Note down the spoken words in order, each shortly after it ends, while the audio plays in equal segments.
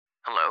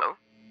Hello?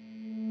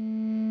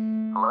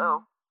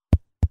 Hello?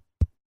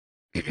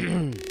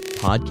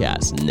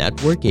 Podcast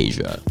Network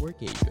Asia.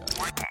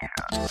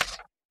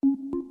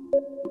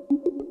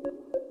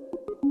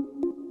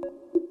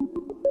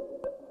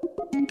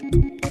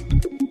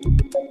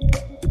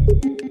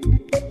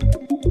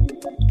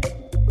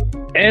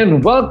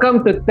 And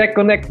welcome to Tech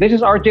Connect. This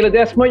is RJ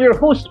Ledesma, your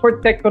host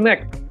for Tech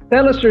Connect.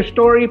 Tell us your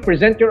story,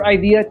 present your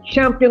idea,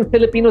 champion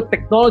Filipino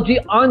technology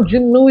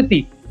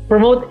ingenuity,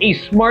 promote a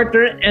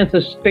smarter and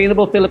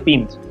sustainable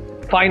Philippines.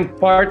 Find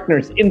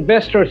partners,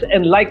 investors,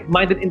 and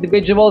like-minded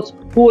individuals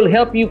who will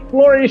help you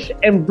flourish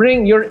and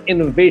bring your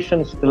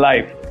innovations to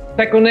life.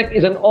 Tech Connect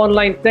is an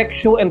online tech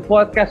show and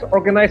podcast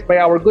organized by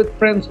our good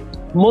friends,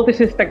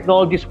 Multisys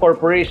Technologies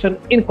Corporation,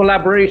 in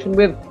collaboration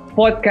with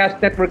Podcast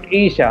Network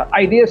Asia,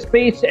 Idea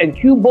Space, and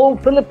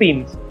Cubo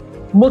Philippines.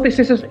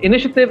 Multisys'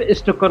 initiative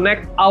is to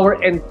connect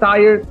our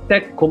entire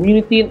tech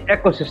community and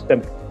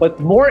ecosystem, but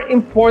more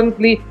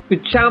importantly, to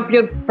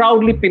champion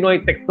proudly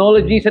Pinoy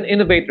technologies and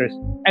innovators,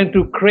 and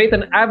to create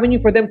an avenue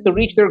for them to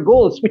reach their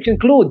goals, which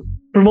include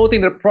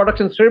promoting their products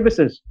and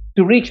services,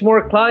 to reach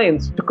more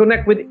clients, to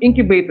connect with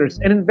incubators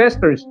and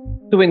investors,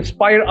 to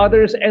inspire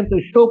others, and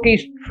to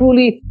showcase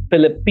truly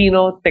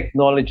Filipino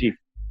technology.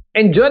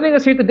 And joining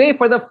us here today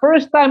for the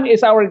first time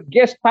is our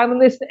guest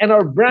panelist and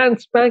our brand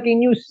spanking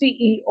new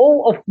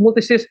CEO of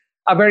Multisys,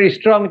 a very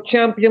strong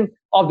champion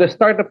of the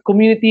startup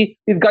community.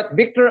 We've got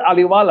Victor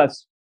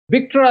Aliwalas.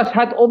 Victor has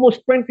had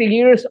almost 20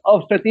 years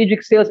of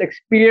strategic sales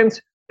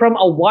experience from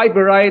a wide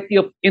variety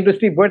of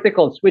industry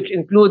verticals, which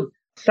include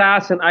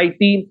SaaS and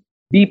IT,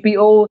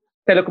 BPO,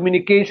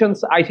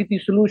 telecommunications, ICT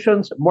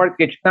solutions,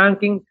 mortgage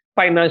banking,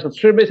 financial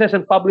services,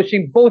 and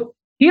publishing, both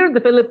here in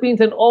the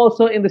Philippines and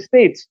also in the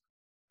States.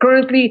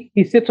 Currently,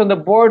 he sits on the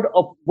board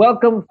of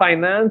Welcome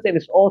Finance and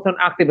is also an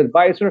active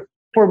advisor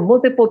for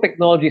multiple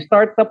technology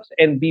startups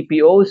and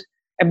BPOs.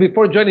 And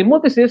before joining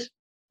Multisys,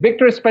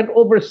 Victor spent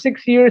over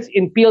 6 years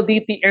in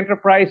PLDT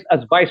Enterprise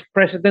as Vice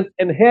President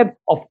and Head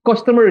of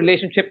Customer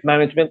Relationship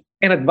Management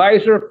and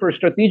Advisor for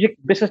Strategic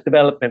Business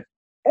Development.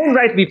 And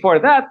right before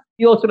that,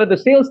 he also led the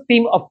sales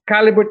team of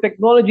Caliber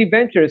Technology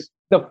Ventures,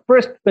 the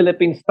first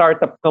Philippine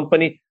startup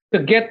company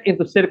to get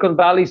into Silicon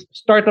Valley's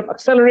startup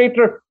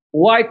accelerator,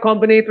 Y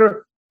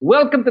Combinator.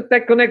 Welcome to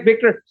Tech Connect,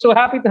 Victor. So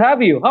happy to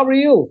have you. How are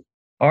you?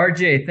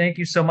 RJ, thank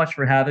you so much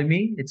for having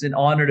me. It's an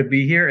honor to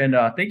be here. And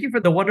thank you for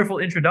the wonderful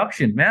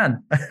introduction,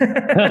 man.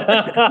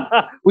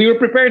 We were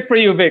prepared for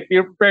you, Vic. We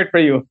were prepared for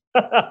you.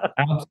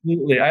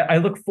 Absolutely. I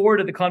look forward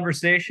to the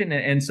conversation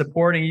and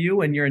supporting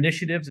you and your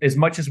initiatives as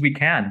much as we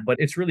can. But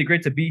it's really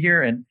great to be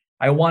here. And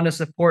I want to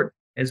support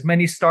as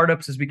many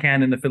startups as we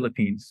can in the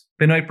Philippines.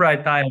 Pinoy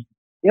Pride tayo.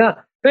 Yeah.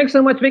 Thanks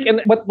so much, Vic.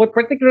 And what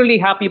particularly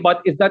happy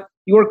about is that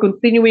you're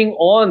continuing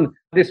on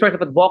this sort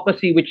of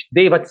advocacy which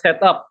Dave had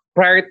set up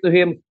prior to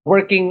him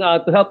working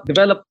to help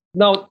develop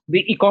now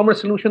the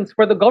e-commerce solutions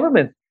for the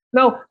government.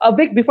 Now,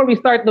 Vic, before we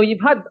start, now you've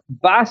had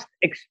vast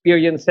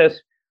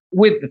experiences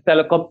with the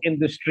telecom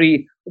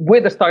industry,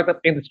 with the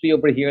startup industry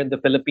over here in the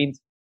Philippines.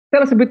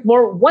 Tell us a bit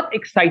more. What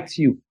excites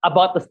you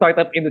about the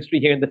startup industry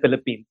here in the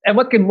Philippines? And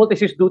what can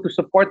Multisys do to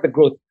support the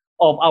growth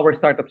of our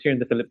startups here in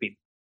the Philippines?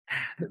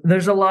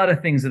 There's a lot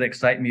of things that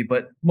excite me,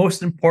 but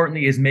most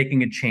importantly is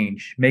making a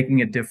change, making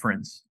a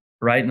difference,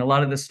 right? And a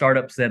lot of the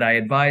startups that I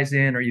advise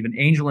in or even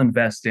angel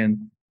invest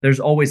in, there's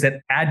always that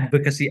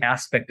advocacy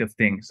aspect of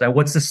things.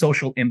 What's the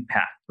social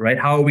impact, right?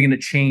 How are we going to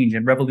change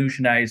and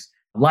revolutionize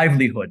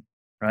livelihood,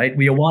 right?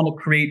 We want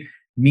to create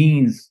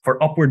means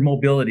for upward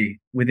mobility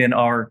within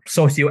our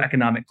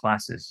socioeconomic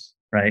classes,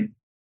 right?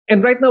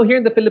 And right now here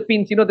in the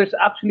Philippines, there's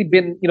actually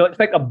been, it's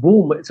like a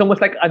boom. It's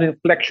almost like an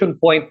inflection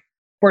point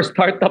for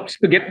startups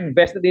to get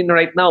invested in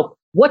right now.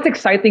 What's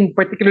exciting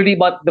particularly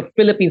about the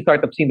Philippine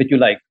startup scene that you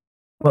like?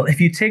 Well,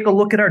 if you take a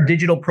look at our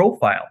digital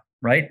profile,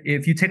 right?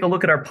 If you take a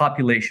look at our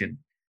population,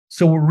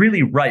 so we're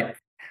really ripe.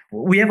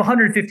 We have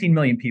 115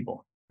 million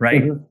people,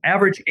 right? Mm-hmm.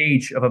 Average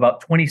age of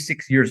about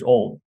 26 years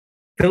old.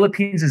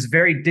 Philippines is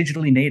very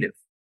digitally native.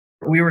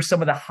 We were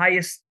some of the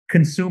highest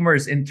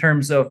consumers in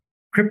terms of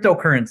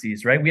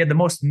cryptocurrencies, right? We had the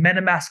most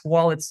MetaMask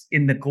wallets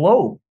in the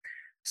globe.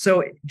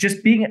 So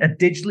just being a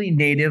digitally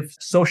native,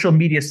 social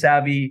media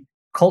savvy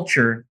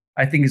culture,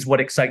 I think is what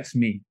excites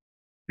me,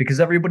 because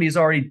everybody's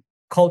already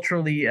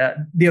culturally,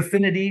 the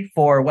affinity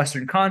for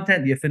Western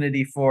content, the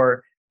affinity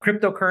for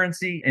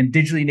cryptocurrency and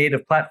digitally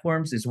native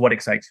platforms is what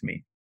excites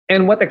me.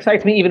 And what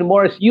excites me even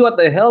more is you at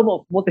the helm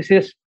of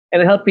Multisys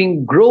and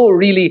helping grow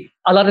really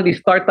a lot of these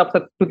startups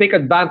to take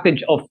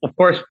advantage of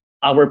course,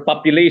 our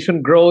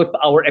population growth,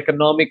 our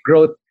economic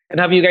growth,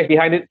 and having you guys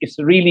behind it is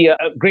really a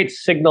great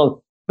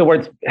signal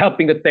towards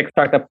helping the tech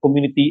startup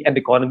community and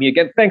economy.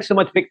 Again, thanks so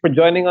much, Vic, for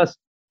joining us.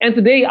 And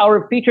today,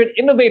 our featured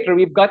innovator,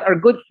 we've got our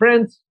good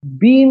friends,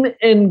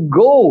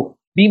 Beam&Go.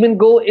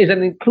 Beam&Go is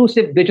an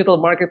inclusive digital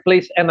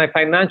marketplace and a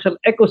financial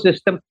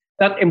ecosystem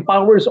that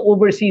empowers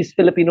overseas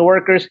Filipino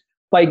workers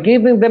by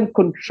giving them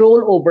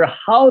control over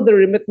how the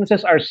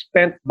remittances are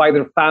spent by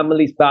their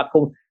families back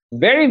home.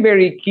 Very,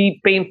 very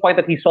key pain point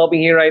that he's solving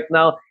here right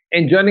now.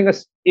 And joining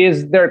us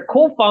is their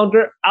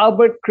co-founder,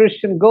 Albert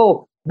Christian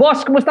Go.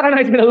 Boss, kumusta ka na?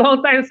 It's been a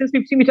long time since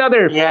we've seen each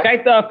other. Yeah.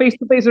 Kahit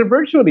face-to-face or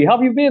virtually. How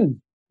have you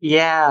been?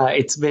 Yeah,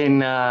 it's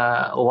been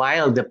a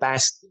while, the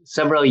past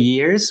several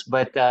years,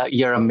 but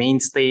you're a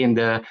mainstay in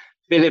the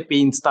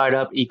Philippine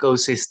startup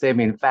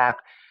ecosystem. In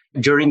fact,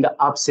 during the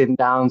ups and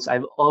downs,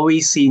 I've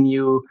always seen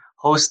you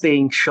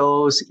hosting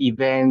shows,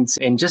 events,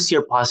 and just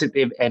your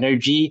positive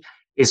energy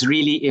is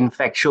really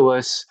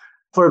infectious.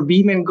 For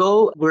Beam and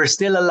Go, we're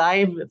still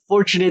alive.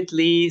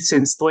 Fortunately,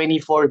 since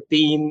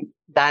 2014,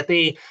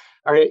 dati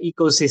our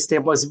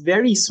ecosystem was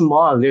very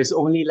small. There's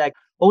only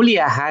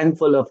a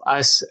handful of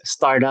us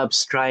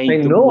startups trying I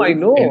to know, move I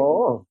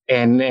know.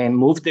 and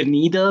move the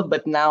needle.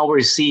 But now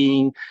we're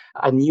seeing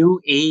a new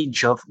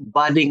age of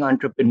budding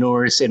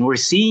entrepreneurs, and we're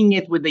seeing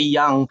it with the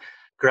young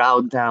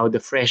crowd now, the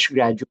fresh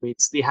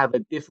graduates. They have a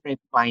different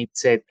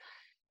mindset,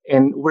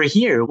 and we're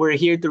here. We're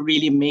here to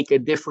really make a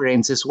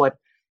difference. Is what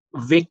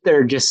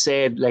Victor just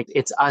said. Like,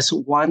 it's us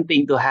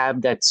wanting to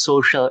have that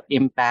social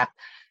impact.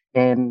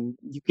 And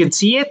you can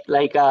see it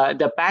like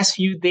the past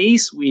few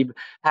days, we've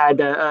had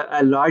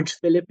a large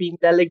Philippine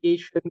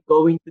delegation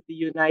going to the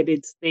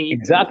United States.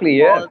 Exactly,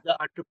 yeah. All the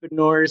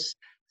entrepreneurs,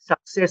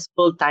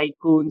 successful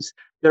tycoons,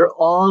 they're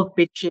all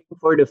pitching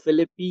for the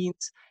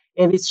Philippines.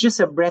 And it's just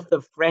a breath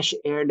of fresh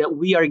air that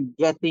we are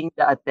getting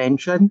the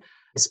attention,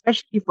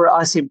 especially for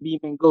us in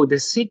Beam and Go. The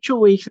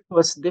situation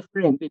was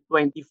different in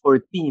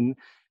 2014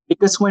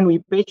 because when we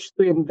pitched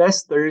to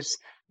investors,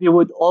 they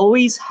would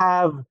always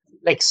have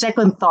like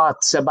second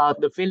thoughts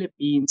about the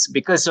Philippines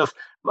because of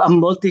a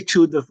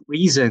multitude of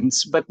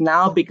reasons. But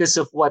now, because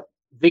of what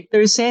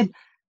Victor said,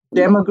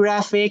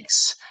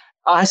 demographics,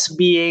 us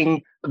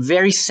being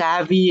very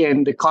savvy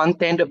in the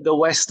content of the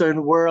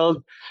Western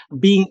world,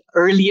 being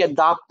early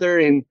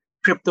adopter in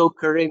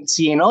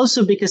cryptocurrency, and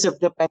also because of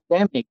the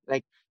pandemic,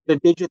 like the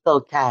digital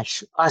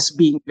cash, us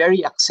being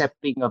very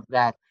accepting of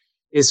that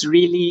is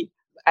really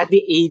at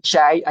the age.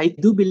 I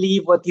do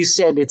believe what you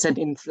said, it's an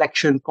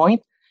inflection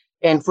point.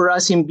 And for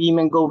us in Beam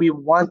and Go, we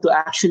want to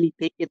actually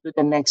take it to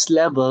the next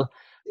level.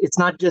 It's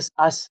not just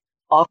us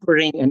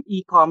offering an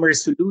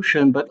e-commerce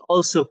solution, but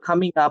also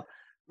coming up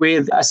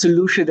with a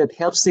solution that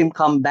helps them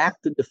come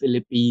back to the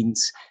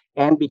Philippines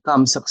and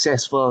become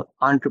successful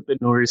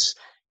entrepreneurs.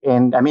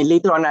 And I mean,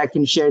 later on, I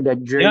can share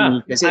that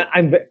journey. Yeah,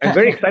 I'm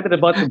very excited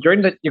about the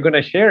journey that you're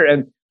going to share.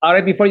 And all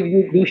right, before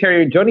you do share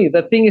your journey,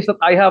 the thing is that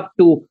I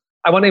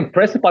want to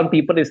impress upon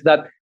people is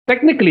that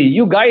technically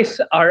you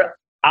guys are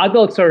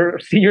adults or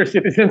senior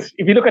citizens.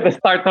 If you look at the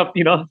startup,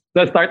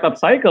 the startup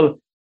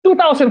cycle,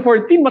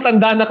 2014,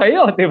 matanda na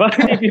kayo, di ba?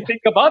 If you think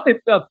about it,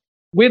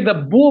 with the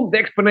boom, the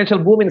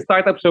exponential boom in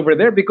startups over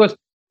there, because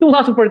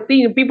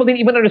 2014, people didn't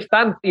even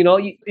understand,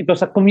 it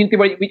was a community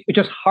which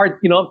was hard,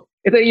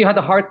 you had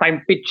a hard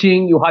time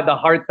pitching, you had a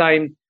hard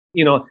time,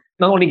 not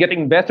only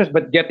getting investors,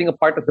 but getting a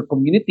part of the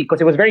community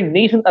because it was very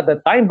nascent at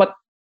the time. But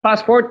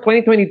fast forward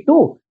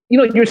 2022,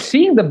 you're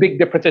seeing the big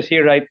differences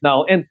here right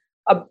now. And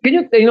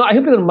can you, I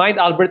hope you don't mind,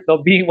 Albert,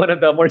 though, being one of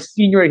the more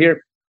senior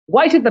here.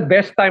 Why is it the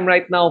best time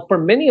right now for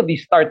many of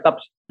these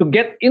startups to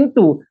get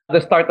into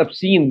the startup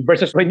scene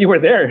versus when you were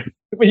there,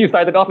 when you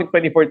started off in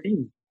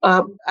 2014?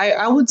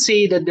 I would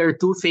say that there are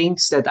two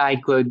things that I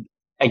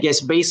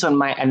guess, based on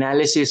my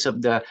analysis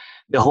of the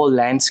whole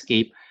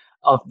landscape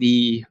of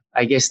the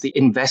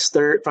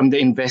investor, from the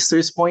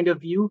investor's point of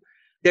view,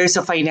 there's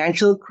a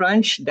financial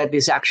crunch that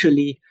is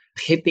actually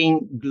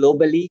hitting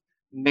globally.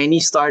 Many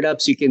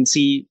startups, you can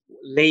see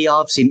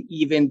layoffs in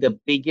even the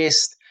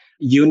biggest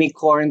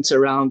unicorns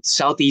around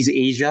Southeast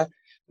Asia.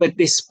 But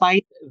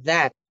despite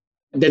that,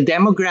 the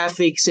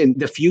demographics and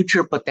the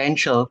future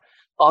potential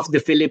of the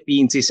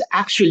Philippines is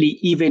actually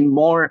even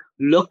more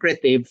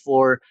lucrative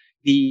for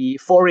the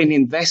foreign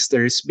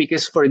investors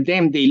because for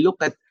them, they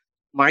look at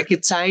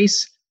market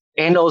size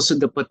and also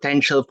the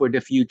potential for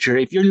the future.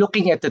 If you're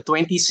looking at the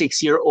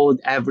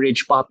 26-year-old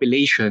average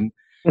population,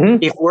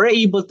 if we're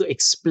able to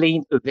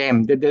explain to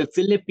them that the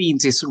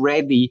Philippines is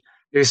ready,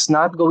 there's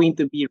not going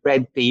to be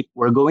red tape.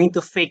 We're going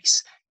to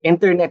fix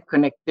internet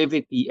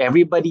connectivity.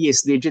 Everybody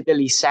is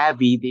digitally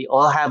savvy. They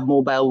all have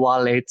mobile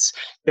wallets.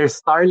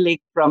 There's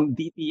Starlink from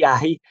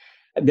DTI.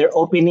 They're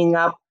opening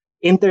up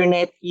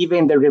internet,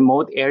 even the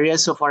remote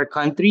areas of our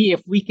country.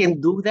 If we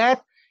can do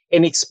that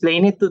and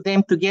explain it to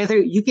them together,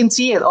 you can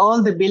see it.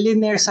 All the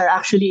billionaires are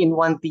actually in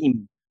one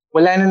team.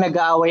 Wala na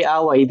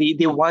nag-aaway-aaway.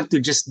 They want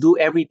to just do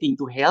everything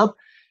to help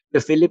the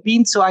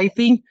Philippines. So I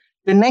think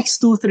the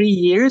next 2-3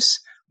 years,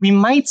 we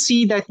might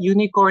see that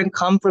unicorn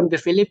come from the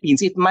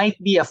Philippines. It might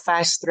be a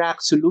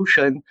fast-track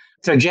solution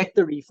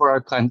trajectory for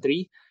our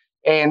country.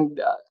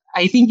 And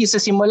I think isa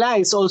simula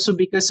is also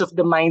because of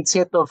the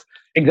mindset of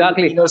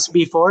Filipinos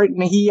before.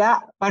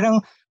 Nahiya,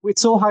 parang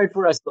it's so hard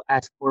for us to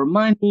ask for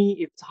money.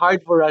 It's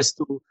hard for us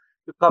to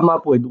come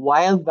up with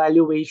wild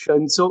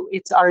valuations. So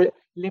it's our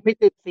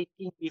limited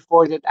thinking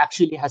before that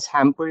actually has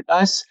hampered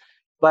us.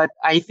 But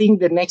I think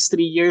the next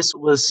 3 years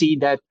we'll see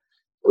that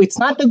it's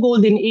not the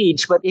golden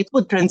age, but it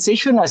would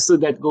transition us to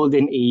that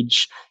golden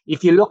age.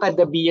 If you look at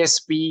the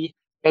BSP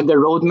and the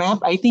roadmap,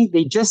 I think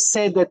they just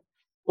said that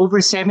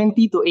over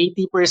 70 to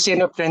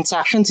 80% of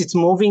transactions, it's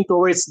moving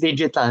towards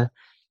digital.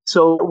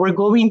 So we're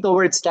going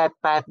towards that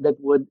path that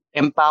would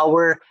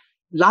empower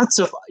lots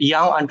of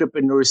young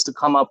entrepreneurs to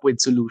come up with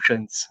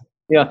solutions.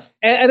 Yeah.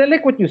 And I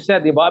like what you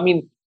said, diba? I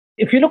mean,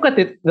 if you look at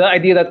it, the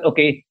idea that,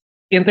 okay,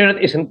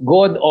 internet isn't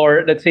good,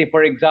 or let's say,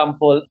 for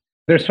example,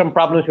 there's some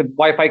problems with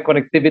Wi-Fi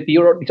connectivity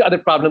or these other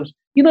problems,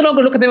 you no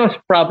longer look at them as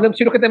problems.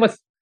 You look at them as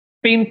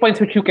pain points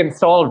which you can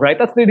solve, right?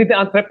 That's really the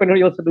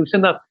entrepreneurial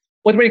solution. Now,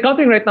 what we're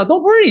encountering right now,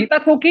 don't worry,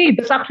 that's okay.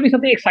 That's actually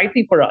something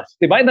exciting for us,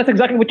 diba? And that's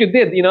exactly what you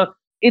did,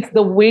 It's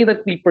the way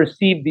that we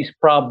perceive these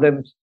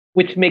problems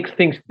which makes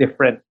things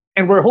different.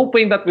 And we're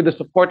hoping that with the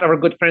support of our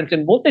good friends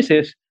in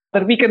Multisys,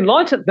 that we can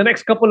launch the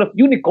next couple of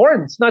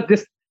unicorns, not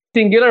just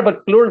singular,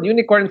 but plural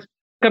unicorns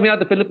coming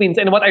out of the Philippines.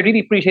 And what I really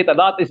appreciate a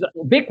lot is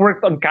Vic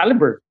worked on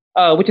Caliber,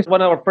 which is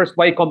one of our first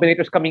Y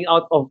Combinators coming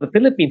out of the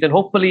Philippines, and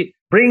hopefully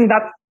bring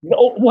that,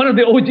 one of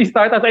the OG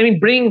startups,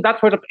 bring that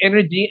sort of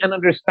energy and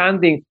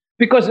understanding,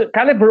 because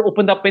Caliber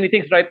opened up many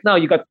things right now.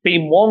 You got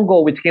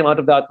Beam&Go, which came out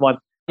of that one.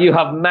 You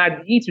have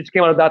Mad Eats, which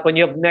came out of that one.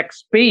 You have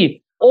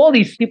NextPay. All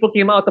these people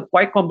came out of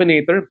Y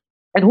Combinator.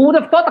 And who would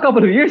have thought a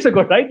couple of years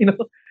ago, right?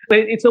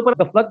 It's opened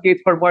up the floodgates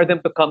for more of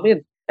them to come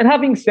in. And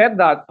having said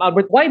that,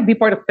 Albert, why be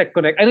part of Tech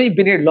Connect? I know you've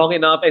been here long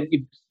enough and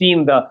you've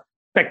seen the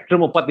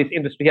spectrum of what this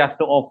industry has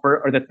to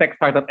offer, or the tech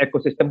startup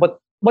ecosystem. But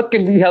what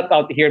can we help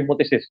out here in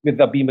Multisys with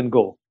the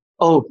Beam&Go?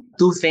 Oh,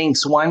 two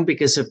things. One,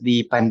 because of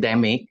the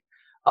pandemic,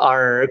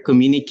 our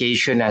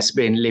communication has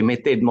been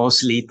limited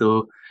mostly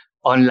to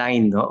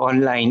online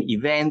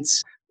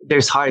events.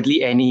 There's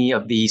hardly any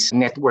of these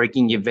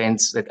networking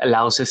events that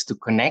allows us to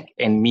connect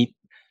and meet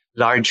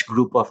large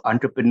group of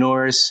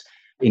entrepreneurs,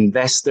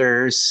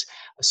 investors,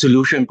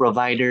 solution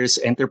providers,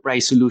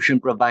 enterprise solution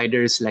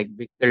providers like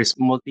Victor's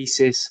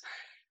Multisys.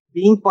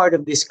 Being part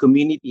of this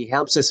community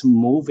helps us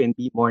move and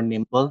be more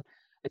nimble,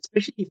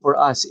 especially for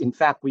us. In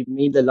fact, we've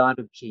made a lot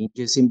of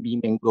changes in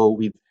Beam&Go.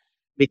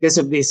 Because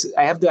of this,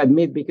 I have to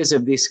admit, because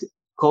of this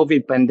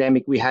COVID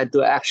pandemic, we had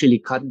to actually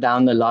cut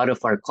down a lot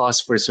of our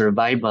costs for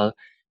survival.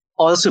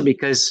 Also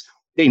because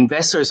the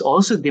investors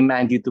also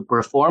demand you to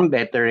perform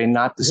better and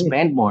not to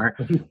spend more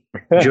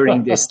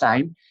during this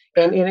time.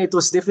 And it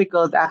was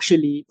difficult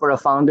actually for a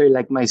founder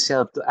like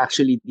myself to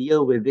actually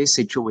deal with this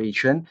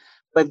situation.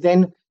 But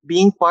then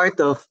being part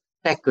of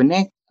Tech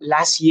Connect,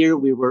 last year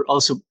we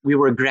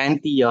were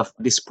grantee of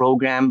this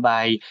program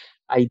by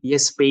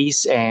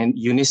IdeaSpace and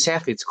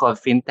UNICEF. It's called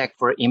FinTech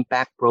for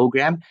Impact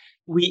program.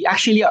 We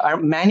actually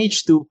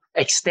managed to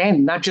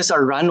extend not just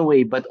our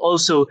runway, but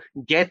also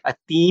get a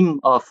team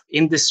of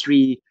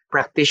industry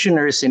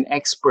practitioners and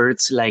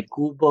experts like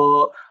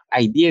Kubo,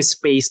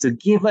 IdeaSpace to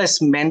give us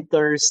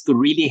mentors to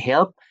really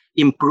help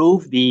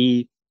improve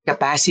the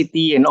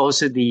capacity and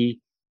also the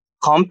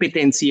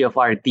competency of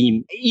our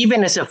team.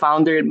 Even as a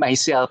founder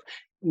myself,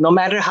 no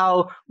matter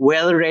how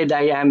well-read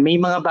I am, may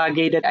mga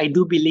bagay that I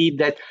do believe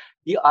that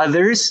the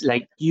others,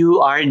 like you,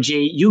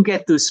 RJ, you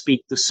get to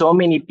speak to so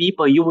many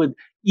people. You would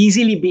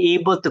easily be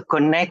able to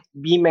connect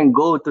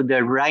Beam&Go to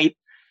the right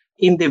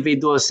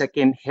individuals that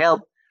can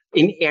help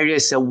in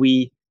areas that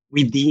we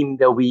deem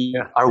that we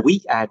are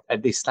weak at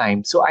this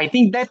time. So I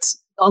think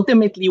that's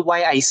ultimately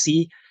why I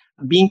see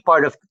being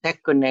part of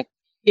Tech Connect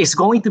is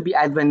going to be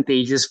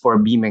advantageous for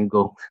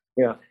Beam&Go.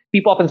 Yeah.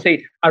 People often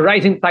say a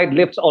rising tide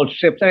lifts all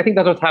ships. And I think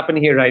that's what's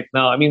happening here right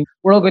now.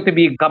 We're all going to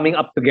be coming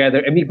up together.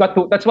 And we've got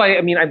to, that's why,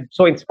 I'm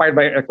so inspired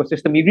by our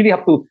ecosystem. You really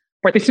have to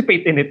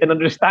participate in it and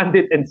understand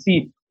it and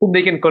see whom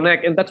they can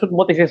connect. And that's what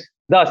Multisys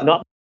does.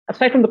 Now,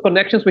 aside from the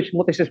connections which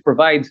Multisys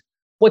provides,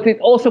 what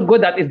it's also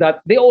good at is that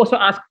they also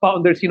ask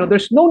founders,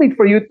 there's no need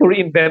for you to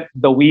reinvent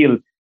the wheel.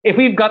 If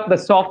we've got the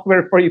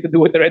software for you to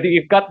do it already,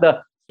 we've got the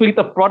suite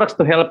of products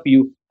to help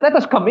you, let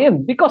us come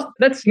in, because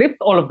let's lift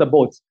all of the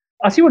boats.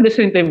 As you were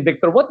listening to him,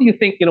 Victor, what do you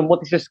think,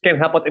 Multisys can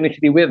help out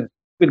initially with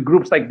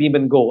groups like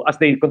Beam&Go as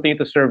they continue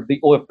to serve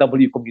the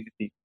OFW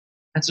community?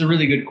 That's a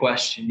really good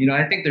question.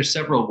 I think there's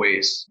several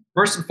ways.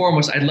 First and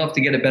foremost, I'd love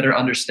to get a better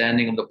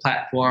understanding of the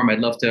platform. I'd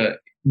love to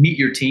meet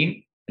your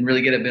team and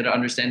really get a better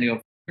understanding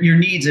of your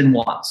needs and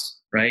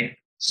wants, right?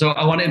 So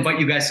I want to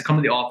invite you guys to come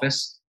to the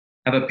office,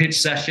 have a pitch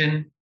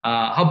session.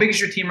 How big is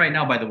your team right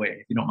now, by the way,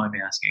 if you don't mind me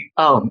asking?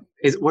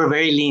 We're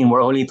very lean.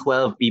 We're only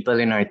 12 people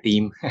in our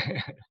team.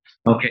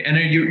 Okay. And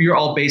you're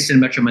all based in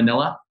Metro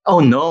Manila? Oh,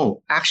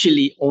 no.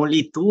 Actually,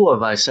 only 2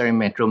 of us are in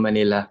Metro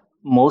Manila.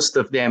 Most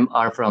of them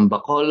are from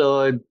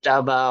Bacolod,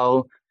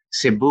 Davao,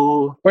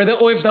 Cebu. Where the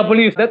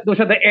OFWs, those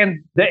are the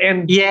end.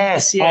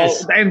 Yes.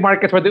 The end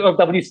markets where the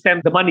OFWs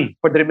send the money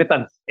for the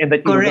remittance. And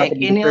that correct.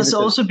 And it's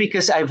also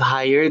because I've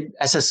hired,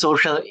 as a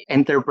social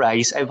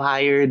enterprise, I've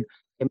hired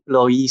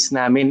employees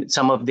namin.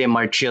 Some of them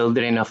are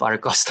children of our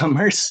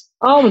customers.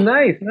 Oh,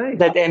 nice.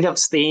 That end up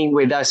staying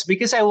with us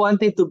because I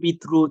wanted to be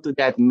true to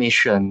that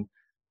mission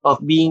of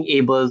being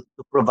able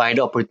to provide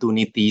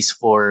opportunities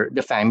for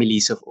the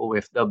families of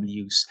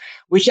OFWs,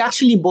 which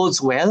actually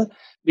bodes well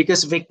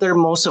because, Victor,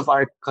 most of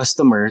our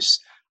customers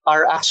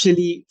are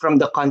actually from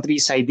the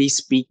countryside. They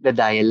speak the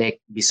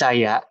dialect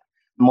Bisaya,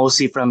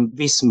 mostly from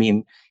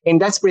Vismin. And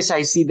that's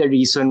precisely the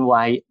reason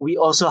why we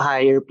also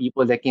hire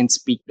people that can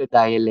speak the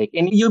dialect.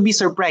 And you'll be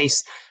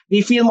surprised.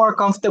 They feel more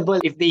comfortable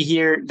if they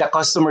hear the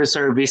customer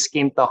service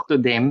can talk to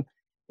them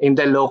in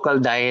the local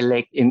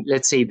dialect in,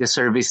 let's say, the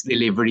service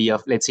delivery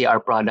of, let's say, our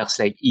products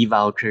like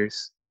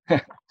e-vouchers.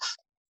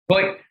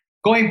 But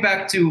going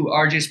back to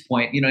RJ's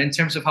point, in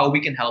terms of how we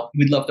can help,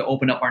 we'd love to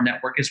open up our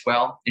network as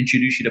well,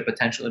 introduce you to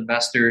potential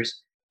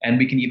investors, and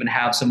we can even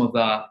have some of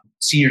the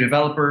senior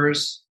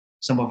developers,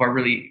 some of our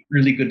really,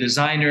 really good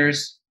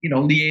designers,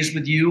 liaise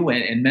with you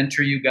and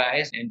mentor you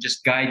guys and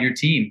just guide your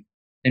team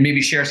and maybe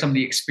share some of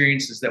the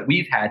experiences that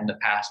we've had in the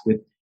past with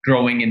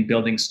growing and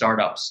building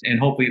startups and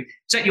hopefully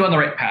set you on the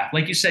right path.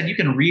 Like you said, you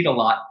can read a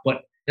lot,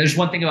 but there's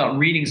one thing about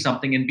reading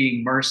something and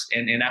being immersed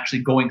and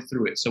actually going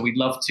through it. So we'd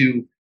love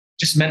to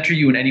just mentor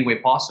you in any way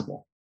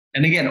possible.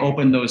 And again,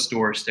 open those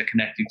doors to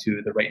connect you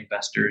to the right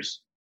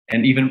investors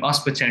and even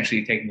us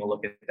potentially taking a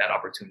look at that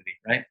opportunity,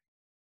 right?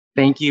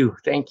 Thank you.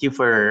 Thank you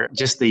for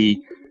just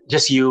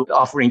you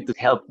offering to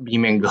help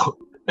Beam&Go.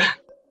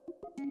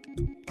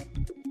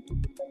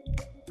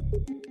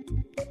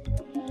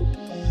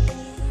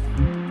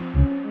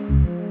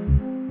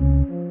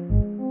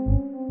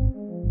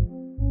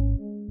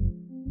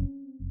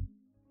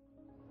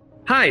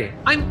 Hi,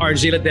 I'm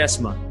RJ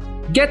Ledesma.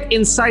 Get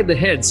inside the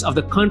heads of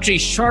the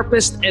country's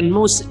sharpest and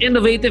most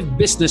innovative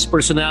business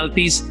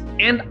personalities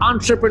and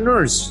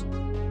entrepreneurs.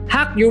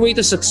 Hack your way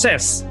to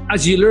success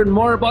as you learn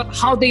more about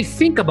how they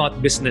think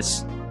about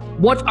business.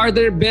 What are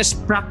their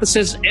best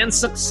practices and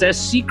success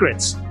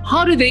secrets?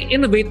 How do they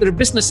innovate their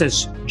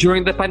businesses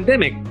during the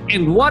pandemic?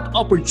 And what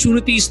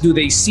opportunities do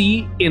they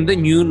see in the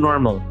new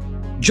normal?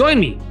 Join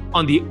me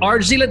on the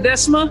RJ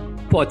Ledesma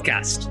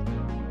podcast.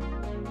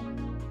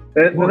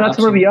 That's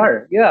where we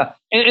are. Yeah.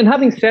 And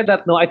having said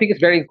that, no, I think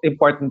it's very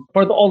important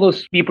for all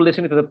those people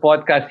listening to the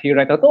podcast here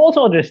right now to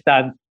also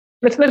understand.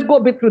 Let's go a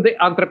bit through the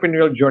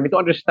entrepreneurial journey to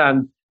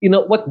understand,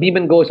 what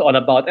Beam&Go is all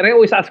about. And I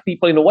always ask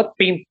people, what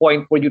pain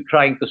point were you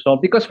trying to solve?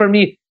 Because for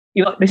me,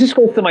 this is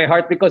close to my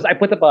heart because I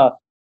put up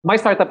my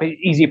startup is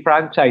Easy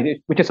Franchise,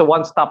 which is a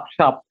one-stop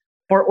shop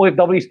for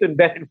OFWs to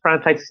invest in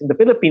franchises in the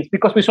Philippines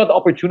because we saw the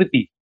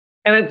opportunity.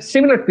 And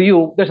similar to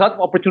you, there's a lot of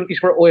opportunities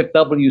for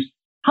OFWs.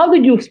 How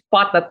did you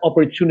spot that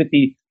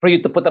opportunity for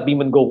you to put up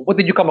Beam&Go? What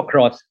did you come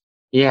across?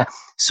 Yeah.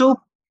 So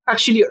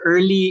actually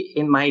early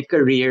in my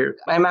career,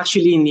 I'm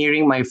actually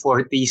nearing my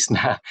 40s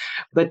now.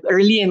 But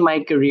early in my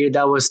career,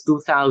 that was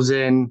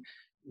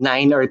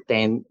 2009 or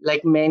 10.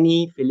 Like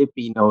many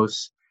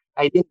Filipinos,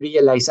 I didn't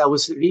realize I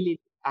was really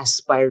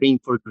aspiring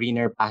for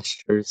greener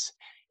pastures.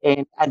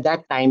 And at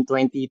that time,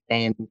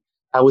 2010,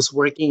 I was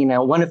working in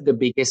one of the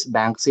biggest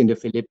banks in the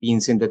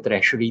Philippines in the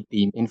treasury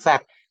team. In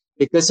fact,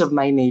 because of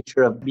my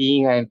nature of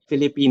being a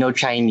Filipino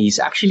Chinese,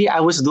 actually,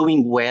 I was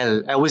doing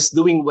well. I was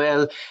doing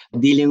well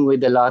dealing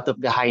with a lot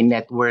of the high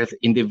net worth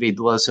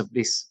individuals of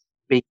this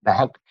big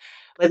bank.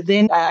 But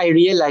then I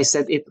realized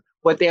that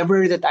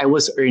whatever that I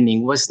was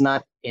earning was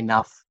not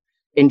enough.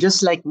 And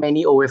just like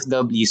many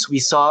OFWs, we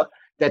saw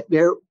that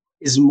there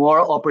is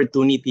more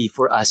opportunity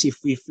for us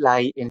if we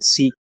fly and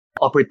seek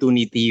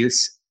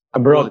opportunities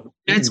abroad.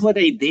 That's what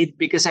I did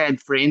because I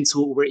had friends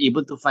who were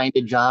able to find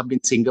a job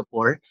in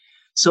Singapore.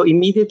 So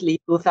immediately,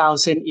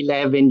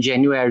 2011,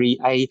 January,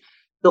 I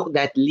took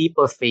that leap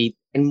of faith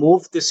and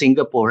moved to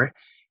Singapore.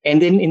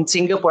 And then in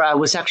Singapore, I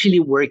was actually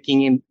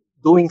working in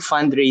doing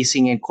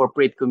fundraising and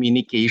corporate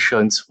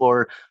communications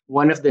for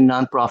one of the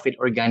nonprofit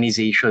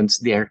organizations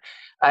there.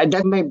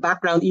 That my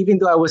background, even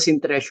though I was in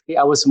treasury,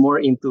 I was more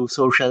into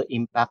social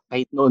impact.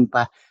 Kahit noon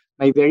pa,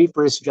 my very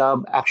first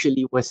job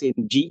actually was in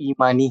GE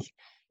Money.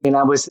 And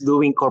I was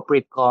doing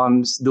corporate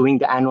comms, doing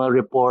the annual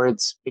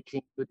reports,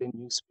 pitching to the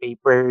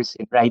newspapers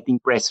and writing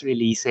press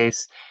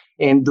releases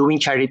and doing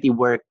charity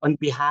work on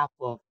behalf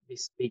of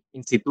this big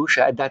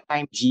institution. At that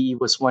time, GE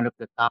was one of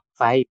the top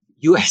 5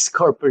 US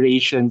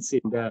corporations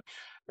in the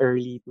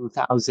early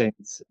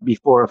 2000s,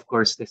 before, of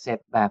course, the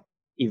setback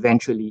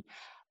eventually.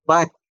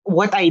 But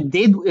what I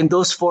did in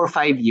those 4 or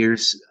 5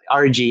 years,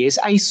 RJ, is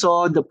I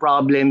saw the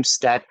problems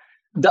that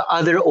the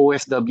other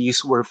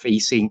OFWs were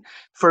facing.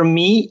 For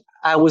me,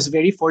 I was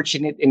very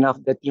fortunate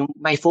enough that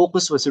my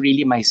focus was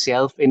really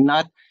myself and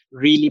not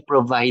really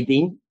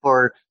providing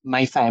for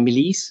my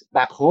families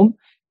back home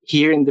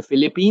here in the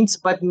Philippines.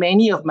 But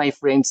many of my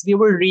friends, they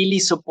were really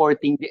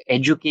supporting the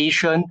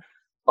education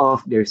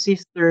of their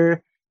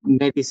sister,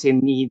 medicine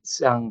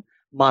needs ang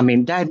mom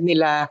and dad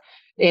nila.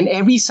 And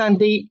every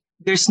Sunday,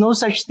 there's no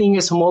such thing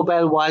as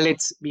mobile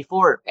wallets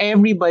before.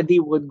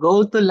 Everybody would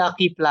go to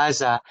Lucky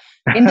Plaza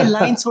and the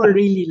lines were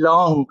really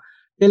long.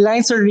 The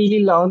lines are really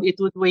long. It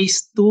would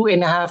waste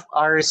 2.5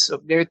 hours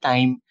of their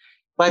time.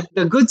 But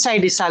the good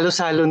side is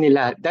salo-salo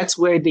nila. That's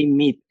where they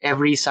meet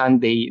every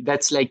Sunday.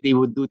 That's like they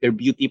would do their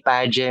beauty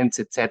pageants,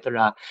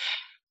 etc.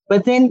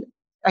 But then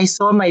I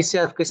saw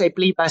myself, because I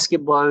play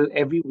basketball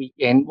every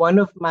weekend. One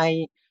of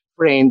my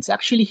friends,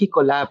 actually he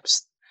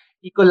collapsed.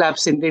 He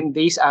collapsed and then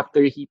days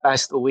after he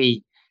passed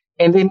away.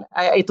 And then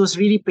it was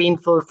really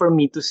painful for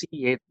me to see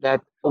it that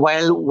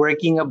while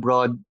working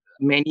abroad,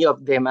 many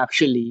of them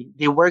actually,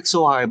 they work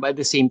so hard, but at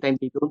the same time,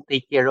 they don't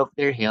take care of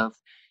their health.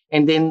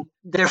 And then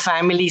their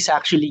families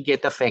actually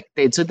get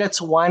affected. So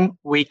that's one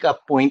wake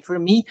up point for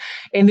me.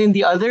 And then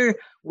the other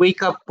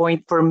wake up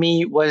point for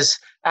me was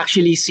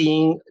actually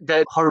seeing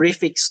the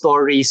horrific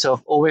stories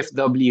of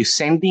OFW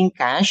sending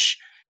cash,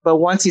 but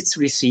once it's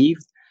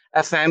received,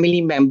 a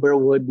family member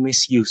would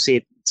misuse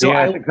it. So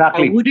Yes,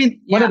 exactly. I wouldn't.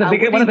 One Yeah, of the I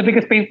biggest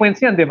wouldn't. pain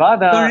points yan, di ba?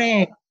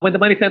 Correct. When the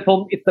money sent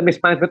home, it's the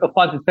mismanagement of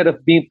funds. Instead of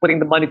putting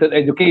the money to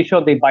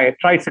education, they buy a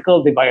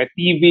tricycle, they buy a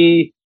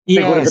TV,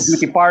 they go to the Yes.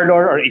 beauty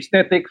parlor or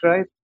aesthetics,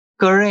 right?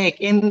 Correct.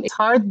 And it's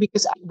hard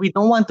because we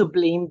don't want to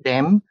blame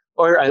them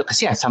or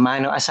kasi sama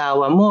ng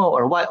asawa mo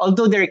or what.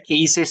 Although there are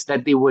cases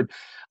that they would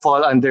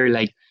fall under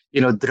like,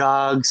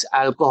 drugs,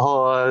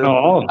 alcohol,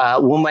 Oo.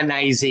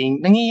 womanizing.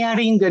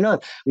 Nangyayari yung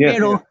ganun. Yes,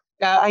 Pero yes.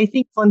 I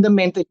think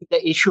fundamentally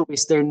the issue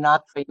is they're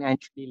not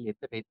financially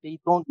literate. They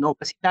don't know.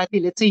 Kasi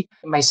dati, let's say,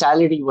 my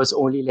salary was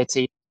only, let's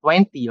say,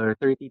 20 or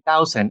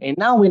 30,000. And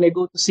now when I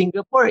go to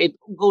Singapore, it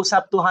goes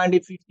up to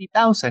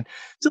 150,000.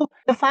 So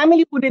the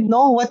family wouldn't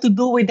know what to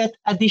do with that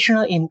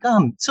additional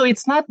income. So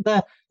it's not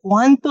the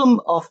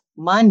quantum of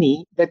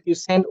money that you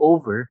send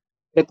over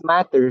that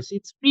matters.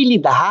 It's really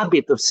the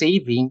habit of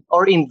saving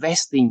or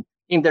investing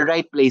in the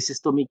right places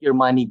to make your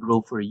money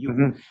grow for you.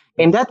 Mhm.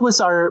 And that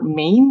was our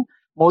main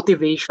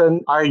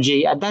motivation,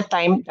 RJ. At that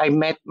time, I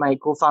met my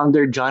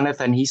co-founder,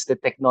 Jonathan. He's the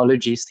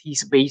technologist.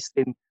 He's based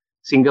in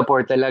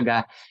Singapore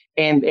talaga.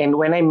 And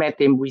when I met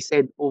him, we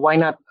said, why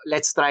not?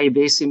 Let's try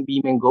this in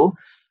Beam&Go.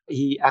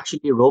 He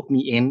actually roped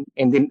me in.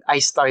 And then I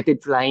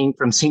started flying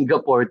from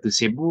Singapore to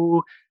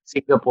Cebu,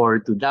 Singapore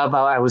to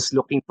Davao. I was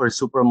looking for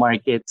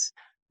supermarkets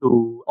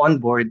to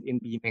onboard in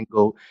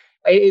Beam&Go.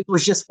 It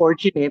was just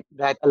fortunate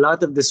that a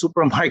lot of the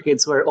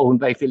supermarkets were owned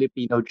by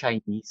Filipino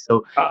Chinese.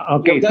 So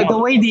Okay, the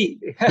so way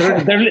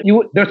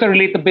there's a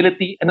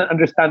relatability and an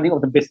understanding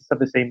of the business at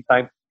the same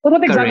time. But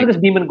what exactly Correct.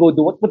 does Beam&Go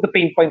do? What the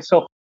pain points?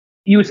 So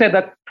you said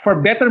that for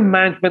better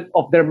management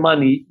of their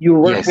money,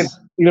 Yes.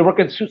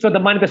 so the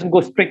money doesn't go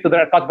straight to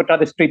their account, but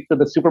rather straight to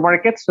the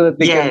supermarket so that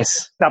they can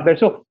Yes. stop there.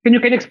 So can you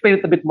explain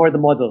it a bit more,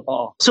 the model?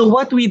 Oh. So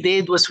what we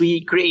did was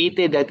we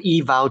created that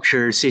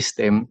e-voucher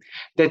system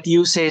that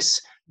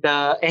uses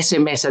the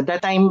SMS. At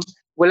that time,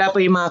 wala pa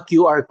yung mga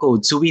QR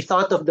codes. So we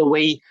thought of the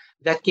way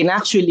that can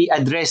actually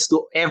address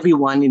to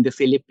everyone in the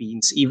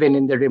Philippines, even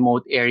in the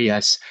remote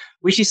areas,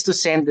 which is to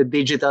send the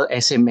digital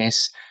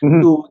SMS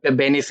Mhm. to the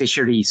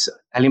beneficiaries.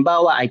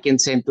 Halimbawa, I can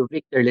send to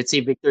Victor. Let's say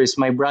Victor is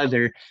my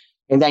brother.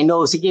 And I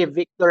know, sige,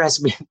 Victor has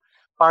been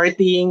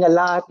partying a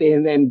lot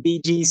and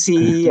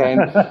BGC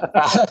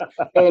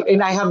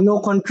and I have no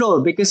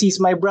control because he's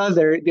my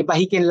brother. Diba?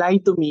 He can lie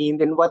to me and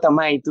then what am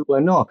I to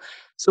ano?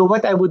 So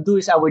what I would do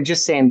is I would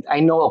just send, I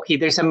know, okay,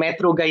 there's a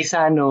Metro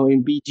Gaisano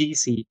in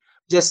BGC.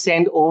 Just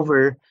send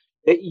over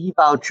the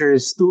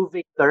e-vouchers to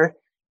Victor.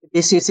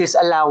 This is his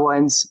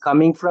allowance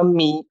coming from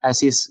me as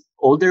his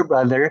older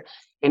brother.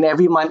 And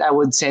every month I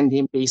would send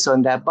him based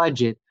on that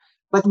budget.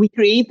 But we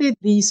created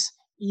these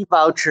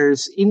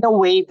e-vouchers in a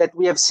way that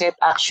we have set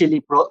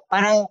actually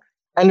parang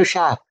ano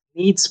siya,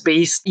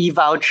 needs-based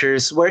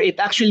e-vouchers where it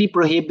actually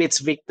prohibits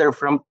Victor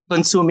from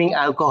consuming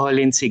alcohol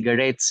and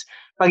cigarettes.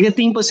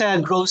 Pagdating po sa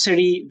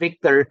grocery,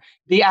 Victor,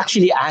 they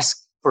actually ask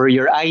for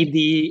your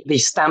ID. They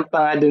stamp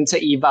pa nga dun sa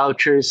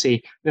e-vouchers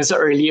dun sa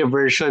earlier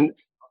version,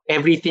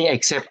 everything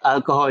except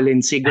alcohol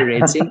and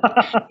cigarettes.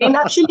 And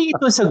actually, it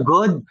was a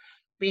good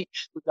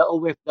pitch to the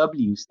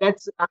OFWs.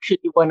 That's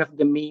actually one of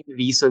the main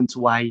reasons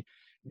why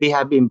they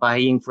have been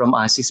buying from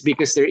us is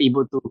because they're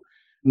able to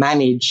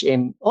manage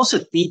and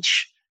also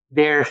teach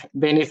their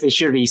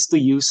beneficiaries to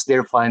use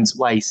their funds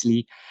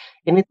wisely.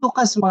 And it took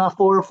us mga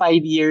 4 or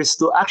 5 years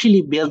to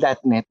actually build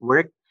that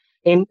network.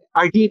 And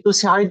RD, it was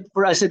hard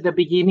for us at the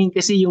beginning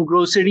kasi yung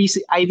groceries,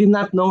 I did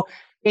not know.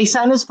 Kay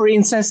Sanos, for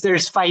instance,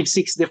 there's 5,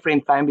 6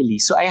 different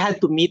families. So I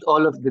had to meet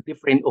all of the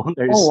different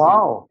owners. Oh,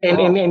 wow.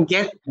 And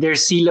get their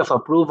seal of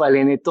approval.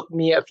 And it took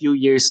me a few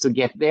years to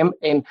get them.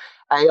 And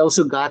I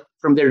also got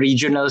from the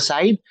regional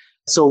side.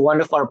 So one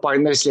of our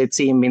partners, let's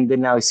say in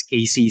Mindanao, is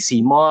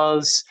KCC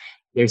Malls.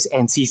 There's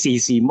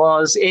NCCC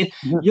Malls. And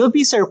you'll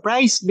be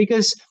surprised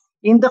because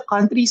in the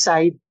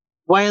countryside,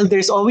 while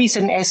there's always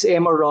an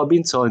SM or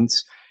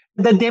Robinsons,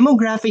 the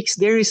demographics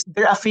their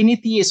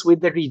affinity is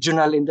with the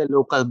regional and the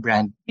local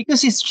brand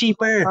because it's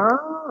cheaper.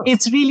 Ah.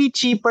 It's really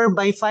cheaper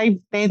by 5,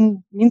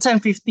 10, minsan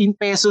 15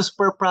 pesos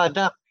per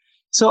product.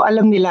 So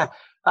alam nila.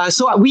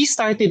 So we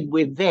started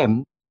with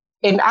them.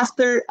 And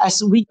after,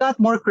 as we got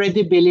more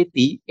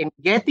credibility in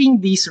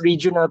getting these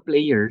regional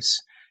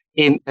players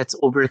that's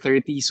over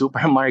 30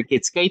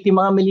 supermarkets, kahit yung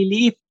mga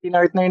maliliit,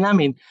 pinartner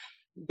namin,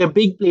 the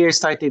big players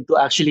started to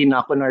actually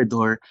knock on our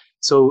door.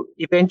 So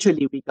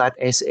eventually we got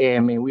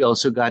SM and we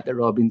also got the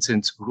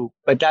Robinsons Group.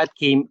 But that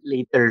came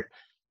later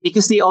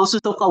because they also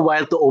took a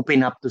while to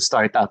open up to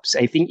startups.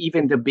 I think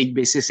even the big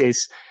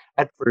businesses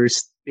at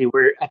first, they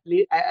were at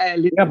least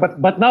Yeah,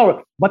 but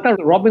now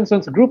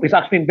Robinson's Group is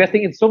actually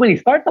investing in so many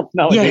startups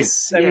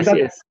nowadays.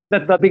 Yes.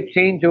 That's the big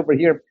change over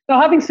here.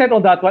 Now, having said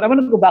all that, I want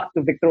to go back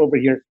to Victor over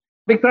here.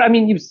 Victor, I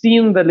mean, you've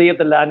seen the lay of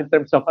the land in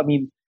terms of, I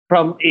mean,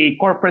 from a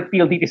corporate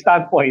PLDT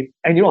standpoint,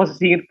 and you also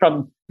see it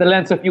from the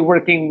lens of you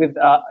working with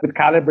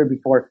Caliber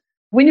before.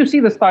 When you see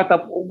the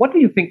startup, what are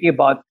you thinking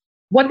about?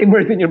 What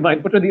emerged in your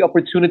mind? What are the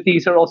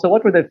opportunities, or also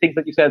what were the things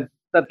that you said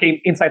that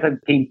came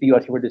to you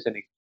as you were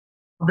listening?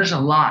 Well, there's a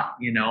lot,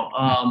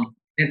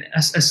 and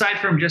aside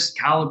from just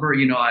Caliber,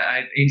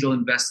 I angel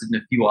invested in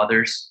a few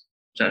others.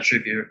 I'm not sure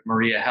if you're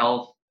Maria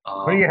Health.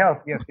 Maria Health,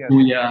 yes, yes.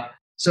 Yeah.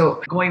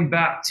 So going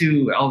back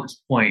to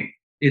Albert's point,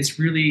 it's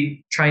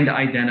really trying to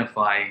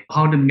identify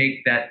how to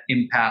make that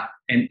impact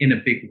and in a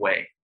big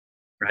way,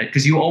 right?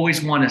 Because you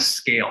always want to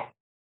scale.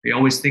 You're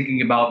always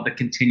thinking about the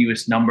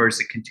continuous numbers,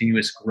 the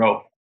continuous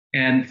growth.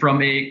 And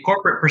from a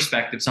corporate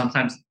perspective,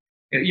 sometimes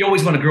you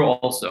always want to grow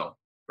also,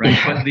 right?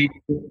 But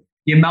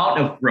the amount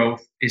of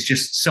growth is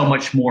just so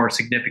much more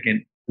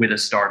significant with a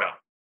startup.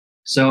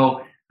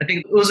 So I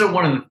think those are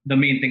one of the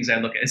main things I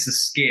look at. It's the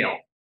scale,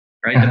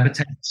 right? The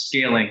potential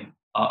scaling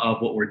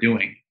of what we're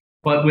doing.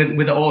 But with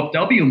the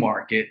OFW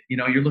market,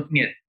 you're looking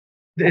at,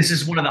 this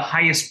is one of the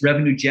highest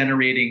revenue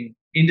generating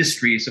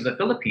industries of the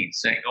Philippines.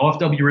 Saying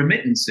OFW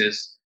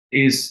remittances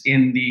is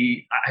in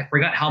I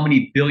forgot how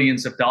many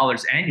billions of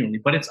dollars annually,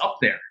 but it's up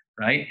there,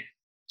 right?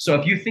 So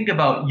if you think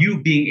about you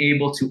being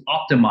able to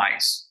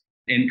optimize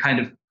and kind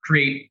of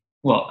create,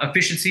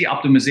 efficiency,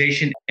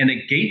 optimization, and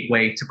a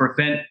gateway to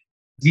prevent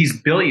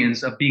these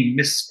billions of being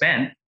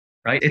misspent,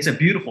 right? It's a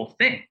beautiful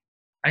thing.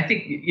 I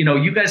think,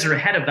 you guys are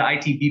ahead of the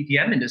IT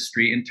BPM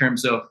industry in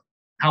terms of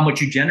how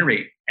much you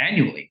generate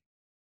annually.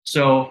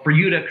 So for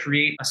you to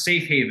create a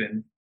safe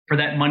haven for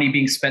that money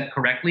being spent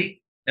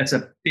correctly, that's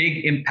a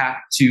big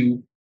impact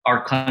to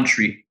our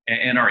country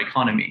and our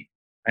economy,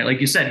 right? Like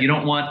you said, you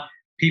don't want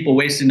people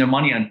wasting their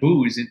money on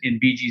booze in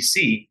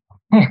BGC.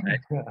 Right?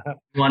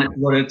 You want it to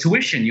go to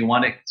tuition. You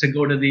want it to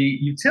go to the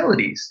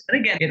utilities. And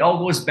again, it all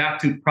goes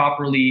back to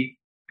properly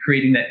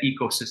creating that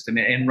ecosystem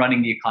and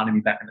running the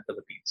economy back in the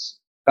Philippines.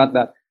 Got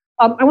that.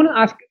 I want to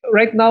ask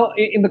right now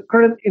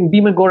in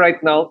Beam&Go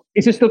right now,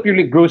 is it still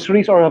purely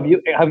groceries, or have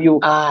you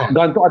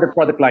gone to other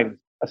product lines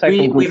aside from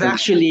groceries? We've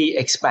actually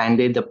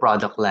expanded the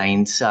product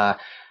lines,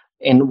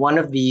 and one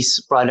of these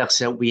products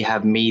that we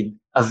have made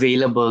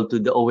available to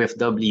the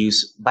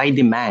OFWs by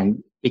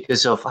demand,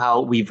 because of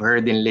how we've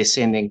heard and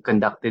listened and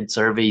conducted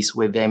surveys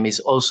with them, is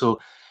also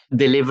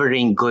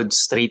delivering goods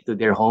straight to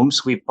their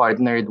homes. We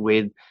partnered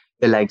with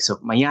the likes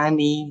of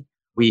Mayani.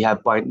 We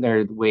have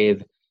partnered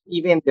with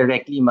even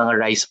directly mga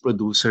rice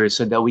producers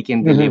so that we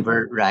can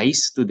deliver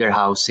rice to their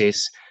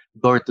houses,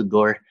 door to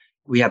door.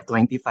 We have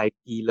 25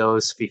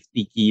 kilos,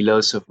 50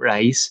 kilos of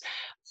rice.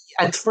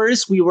 At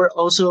first, we were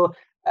also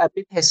a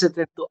bit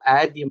hesitant to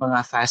add yung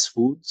mga fast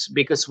foods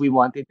because we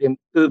wanted them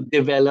to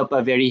develop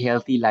a very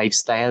healthy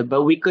lifestyle.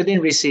 But we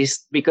couldn't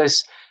resist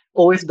because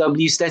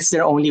OFWs, that's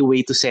their only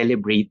way to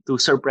celebrate, to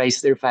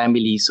surprise their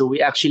family. So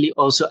we actually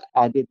also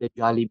added the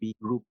Jollibee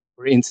group,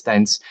 for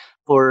instance,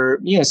 for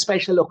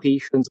special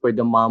occasions where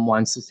the mom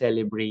wants to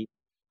celebrate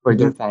for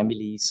their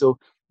family. So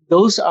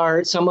those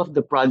are some of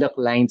the product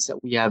lines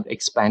that we have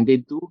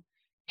expanded to.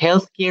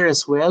 Healthcare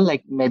as well,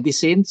 like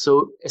medicine.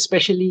 So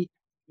especially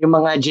yung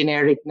mga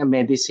generic na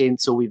medicine.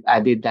 So we've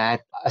added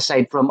that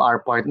aside from our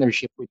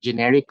partnership with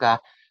Generica,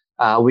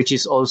 which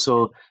is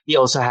also, we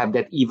also have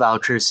that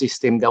e-voucher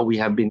system that we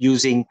have been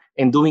using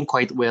and doing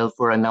quite well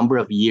for a number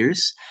of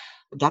years.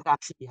 That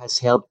actually has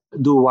helped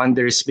do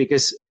wonders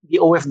because the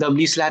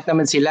OFWs, lahat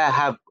naman sila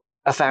have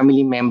a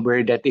family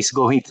member that is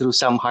going through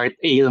some heart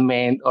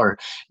ailment or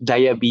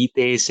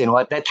diabetes, and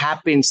what that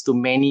happens to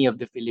many of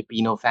the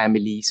Filipino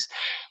families.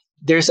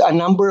 There's a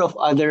number of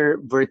other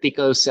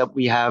verticals that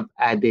we have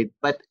added,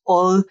 but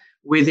all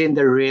within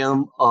the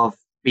realm of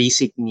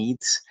basic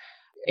needs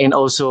and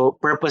also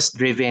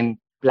purpose-driven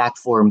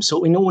platforms.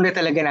 So inuuna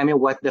talaga namin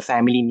what the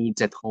family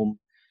needs at home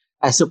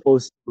as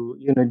opposed to,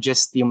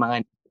 just yung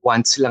mga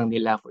wants lang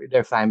nila for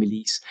their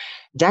families.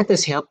 That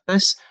has helped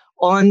us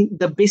on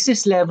the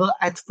business level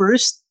at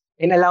first.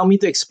 And allow me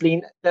to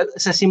explain that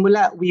sa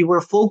simula, we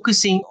were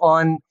focusing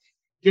on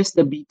just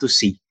the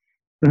B2C.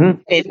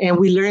 And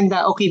we learned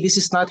that, okay, this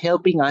is not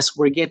helping us.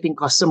 We're getting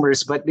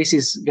customers, but this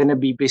is going to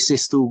be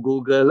business to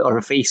Google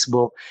or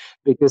Facebook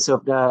because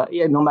of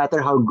no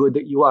matter how good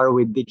you are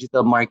with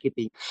digital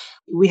marketing.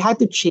 We had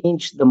to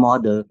change the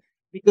model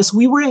because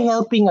we were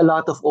helping a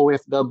lot of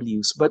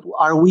OFWs, but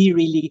are we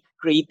really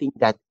creating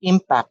that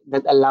impact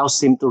that allows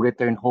them to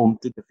return home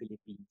to the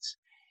Philippines?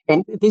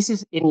 And this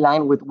is in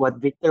line with what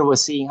Victor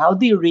was saying. How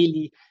do you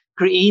really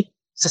create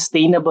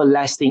sustainable,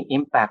 lasting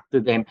impact to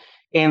them?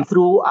 And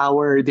through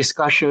our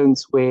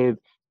discussions with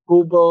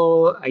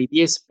Kubo,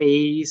 Idea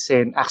Space,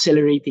 and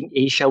Accelerating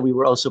Asia, we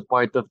were also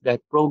part of that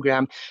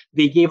program.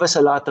 They gave us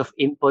a lot of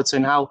inputs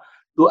on how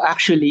to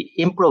actually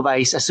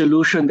improvise a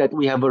solution that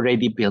we have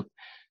already built.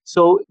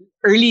 So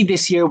early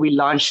this year, we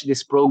launched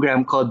this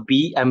program called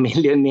Be a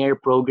Millionaire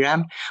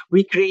program.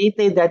 We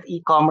created that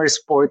e-commerce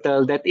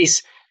portal that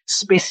is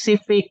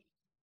specific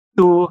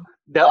to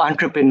the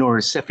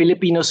entrepreneurs, the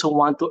Filipinos who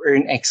want to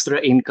earn extra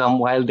income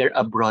while they're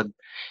abroad.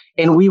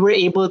 And we were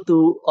able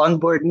to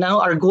onboard.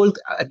 Now, our goal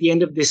at the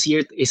end of this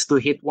year is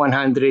to hit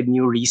 100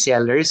 new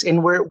resellers.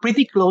 And we're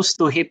pretty close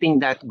to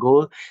hitting that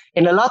goal.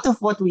 And a lot of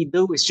what we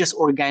do is just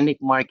organic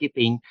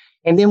marketing.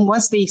 And then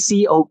once they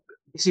see, oh,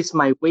 this is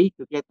my way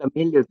to get a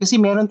million. Kasi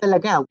meron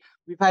talaga.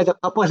 We've had a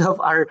couple of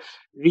our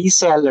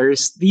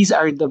resellers. These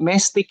are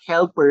domestic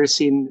helpers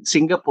in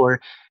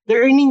Singapore.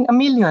 They're earning a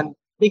million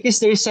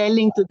because they're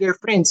selling to their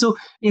friends. So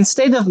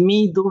instead of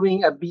me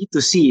doing a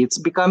B2C, it's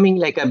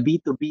becoming like a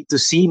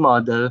B2B2C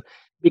model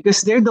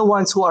because they're the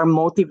ones who are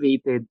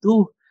motivated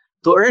to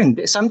earn.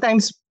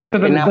 Sometimes So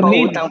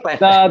pinapautang pa.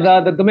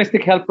 the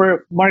domestic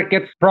helper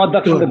markets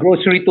products from the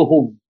grocery to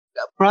whom?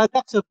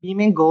 Products of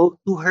Beam&Go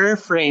to her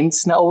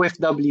friends na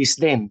OFWs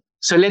din.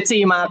 So let's say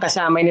yung mga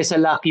kasama niya sa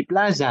Lucky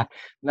Plaza,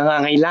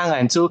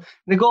 nangangailangan. So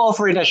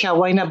nag-o-offer na siya,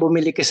 why na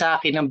bumili ka sa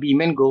akin ng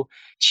Beam&Go?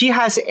 She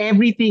has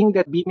everything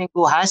that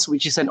Beam&Go has,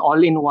 which is an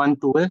all-in-one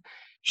tool.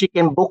 She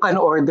can book an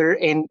order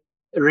and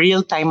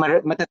real-time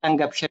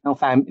matatanggap siya ng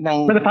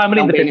For the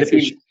family in the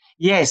Philippines.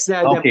 Yes,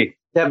 Okay.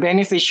 the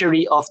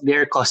beneficiary of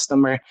their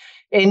customer.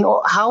 And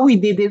how we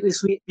did it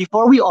is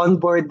before we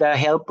onboard the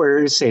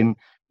helpers and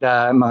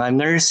the mga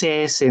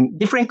nurses and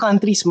different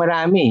countries,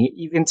 marami.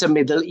 Even sa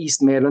Middle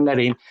East, meron na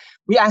rin.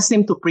 We asked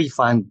them to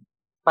pre-fund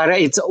para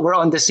we're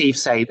on the safe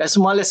side. As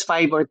small as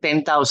 5 or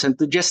 10,000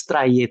 to just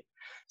try it.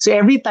 So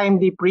every time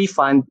they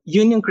pre-fund,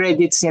 yun yung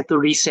credits niya to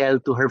resell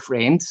to her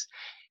friends.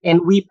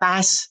 And we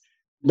pass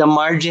the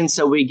margins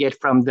that we get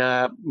from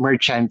the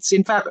merchants.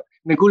 In fact,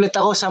 nagulat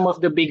ako, some of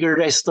the bigger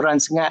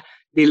restaurants nga,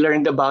 they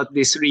learned about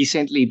this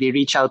recently. They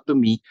reached out to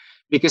me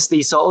because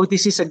they saw, oh,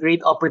 this is a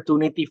great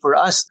opportunity for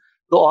us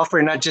to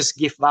offer not just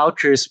gift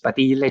vouchers,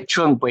 pati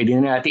lechon, pwede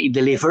na natin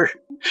i-deliver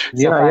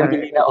sa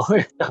family na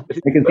OFW.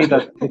 I can see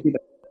that.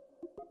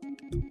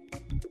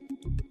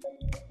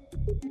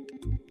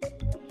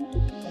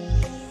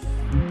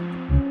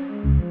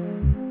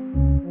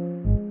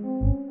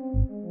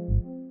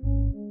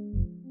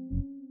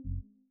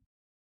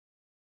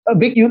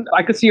 Vic,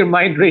 I could see your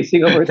mind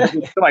racing over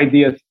some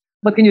ideas.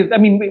 But can you, I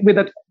mean, with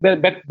that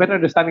better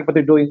understanding what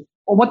they're doing,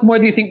 what more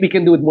do you think we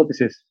can do with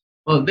Multisys?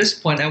 Well, at this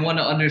point, I want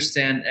to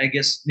understand, I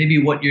guess,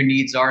 maybe what your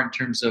needs are in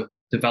terms of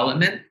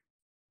development,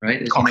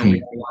 right? As you know, we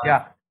have a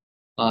lot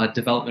of,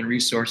 development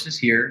resources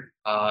here.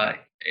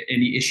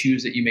 Any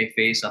issues that you may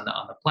face on the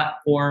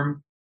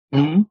platform?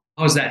 Mm-hmm.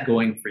 How is that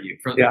going for you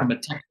from a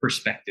tech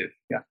perspective?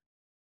 Yeah.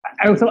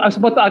 I was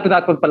about to add to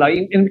that one pala.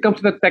 When it comes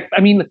to the tech,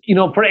 I mean,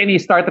 for any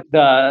startup,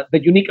 the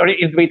unique or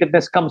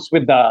innovativeness comes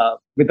with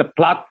the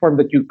platform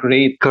that you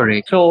create.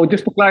 Correct. So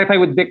just to clarify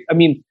with Vic, I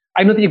mean,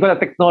 I know that you've got a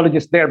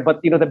technologist there,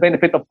 but the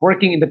benefit of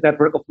working in the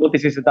network of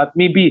Multisys is that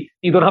maybe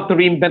you don't have to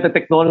reinvent the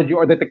technology,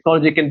 or the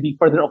technology can be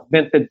further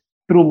augmented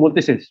through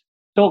Multisys.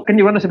 So can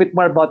you run us a bit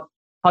more about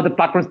how the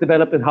platform's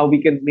developed and how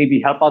we can maybe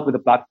help out with the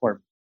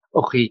platform?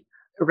 Okay.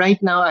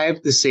 Right now, I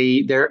have to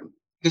say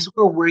because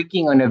we're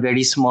working on a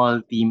very small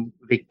team,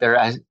 Victor,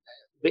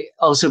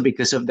 also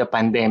because of the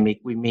pandemic,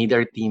 we made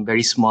our team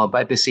very small,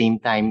 but at the same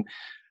time,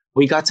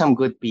 we got some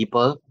good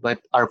people, but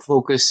our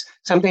focus,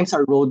 sometimes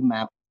our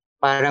roadmap,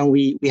 parang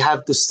we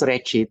have to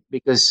stretch it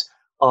because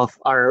of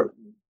our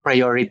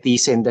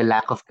priorities and the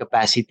lack of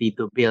capacity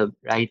to build,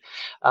 right?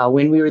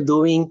 When we were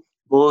doing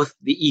both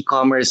the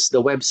e-commerce,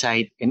 the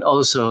website, and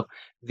also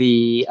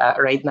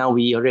right now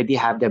we already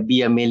have the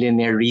Be a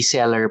Millionaire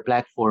reseller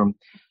platform.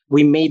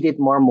 We made it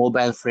more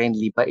mobile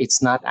friendly, but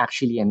it's not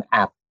actually an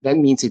app. That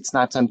means it's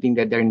not something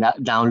that they're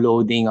not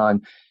downloading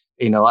on,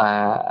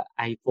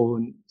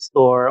 iPhone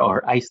store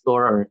or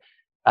iStore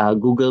or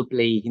Google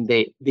Play.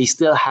 They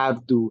still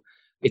have to.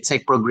 It's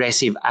like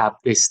progressive app.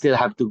 They still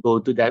have to go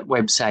to that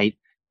website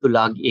to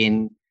log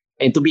in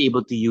and to be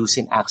able to use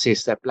and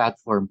access that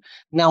platform.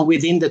 Now,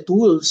 within the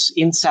tools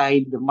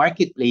inside the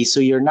marketplace,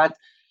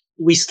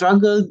 we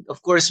struggled,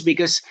 of course,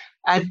 because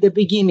at the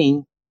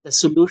beginning, the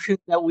solution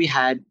that we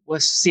had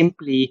was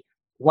simply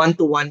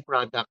one-to-one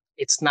product.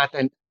 It's not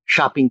a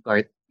shopping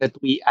cart that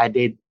we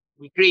added.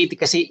 We created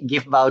kasi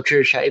gift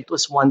voucher siya. It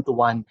was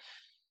one-to-one.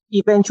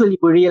 Eventually,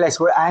 we realized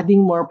we're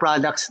adding more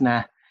products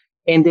na,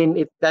 and then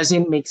it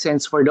doesn't make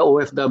sense for the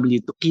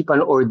OFW to keep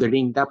on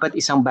ordering. Dapat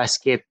isang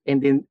basket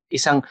and then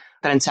isang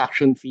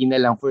transaction fee na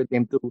lang for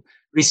them to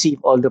receive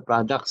all the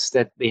products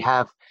that they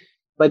have.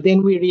 But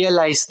then we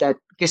realized that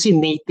kasi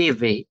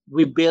native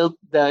we built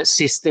the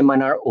system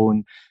on our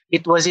own.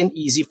 It wasn't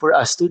easy for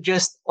us to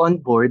just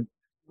onboard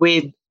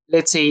with,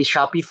 let's say,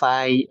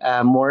 Shopify,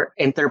 more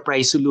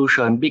enterprise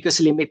solution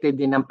because limited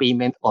din ang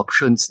payment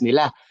options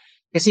nila.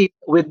 Kasi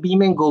with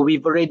Beam&Go,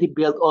 we've already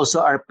built also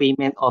our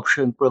payment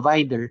option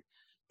provider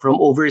from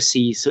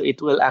overseas. So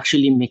it will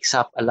actually mix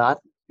up a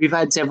lot. We've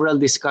had several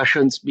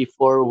discussions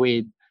before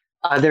with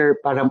other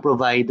parang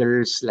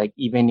providers, like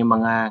even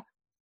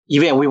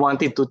we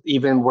wanted to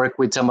even work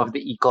with some of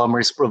the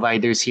e-commerce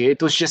providers here.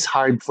 It was just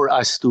hard for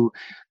us to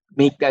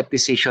make that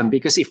decision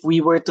because if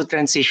we were to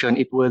transition,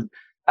 it would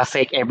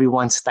affect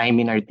everyone's time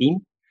in our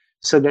team.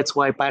 So that's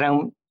why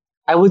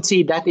I would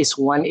say that is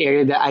one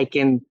area that I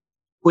can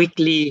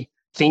quickly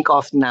think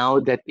of now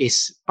that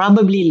is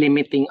probably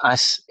limiting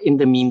us in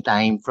the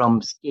meantime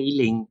from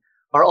scaling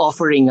or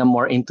offering a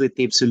more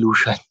intuitive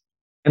solution?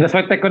 And that's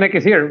why Tech Connect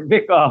is here.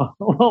 Vic,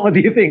 what do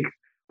you think?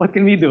 What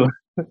can we do?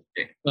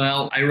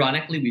 Well,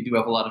 ironically, we do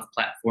have a lot of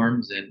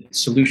platforms and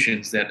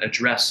solutions that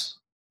address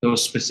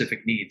those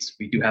specific needs.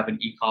 We do have an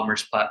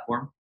e-commerce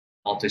platform,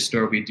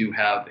 Multi-Store. We do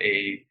have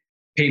a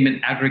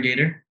payment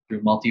aggregator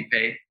through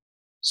MultiPay.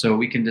 So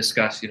we can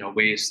discuss,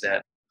 ways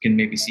that can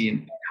maybe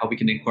see how we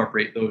can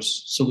incorporate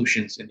those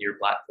solutions into your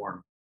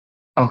platform.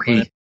 Okay.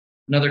 But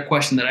another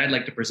question that I'd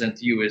like to present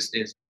to you is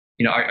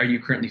are you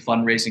currently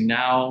fundraising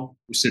now?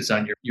 Who sits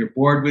on your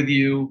board with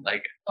you?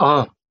 Like,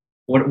 Oh,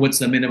 what's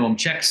the minimum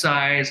check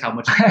size? How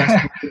much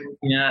investment are you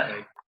looking at?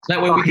 Like, so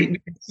that way we can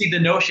see the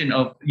notion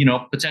of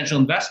potential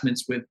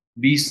investments with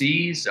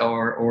VCs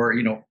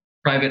or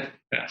private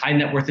high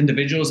net worth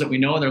individuals that we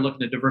know they're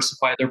looking to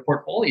diversify their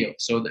portfolio.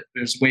 So that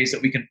there's ways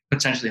that we can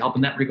potentially help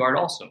in that regard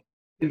also.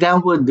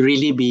 that would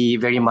really be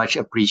very much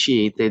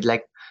appreciated.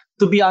 Like,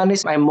 to be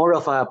honest, I'm more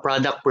of a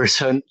product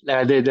person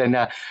rather than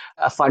a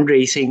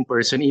fundraising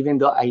person, even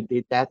though I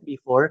did that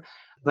before.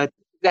 But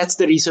that's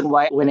the reason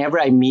why whenever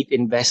I meet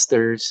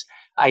investors,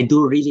 I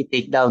do really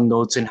take down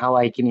notes on how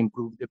I can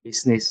improve the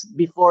business.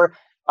 Before,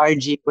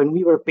 RG, when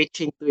we were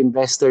pitching to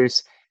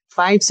investors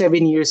 5,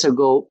 7 years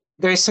ago,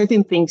 there are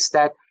certain things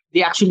that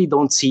they actually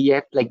don't see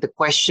yet. Like the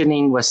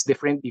questioning was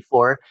different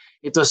before.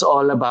 It was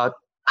all about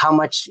how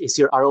much is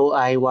your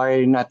ROI? Why are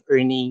you not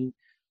earning?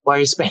 Why are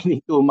you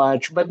spending too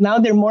much? But now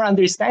they're more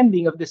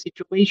understanding of the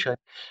situation.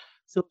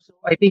 So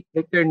I think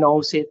Victor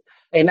knows it.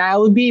 And I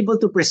will be able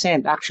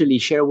to actually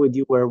share with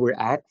you where we're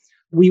at.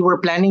 We were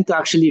planning to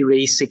actually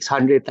raise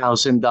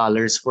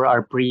 $600,000 for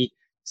our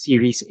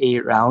pre-Series A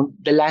round.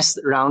 The last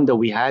round that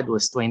we had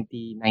was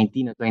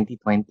 2019 or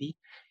 2020.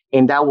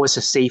 And that was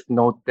a safe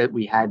note that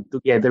we had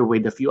together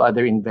with a few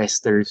other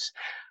investors,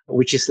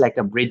 which is like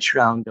a bridge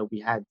round that we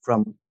had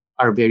from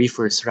our very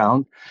first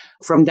round.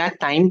 From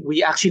that time,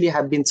 we actually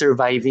have been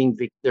surviving,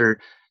 Victor,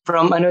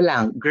 from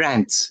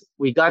grants.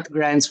 We got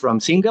grants from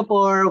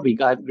Singapore, we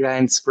got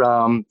grants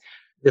from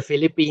the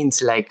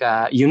Philippines, like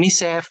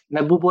UNICEF.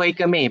 Nabubuhay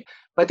kami.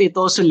 But it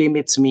also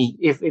limits me.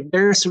 If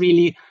there's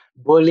really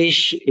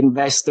bullish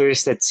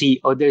investors that see,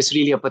 oh, there's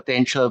really a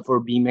potential for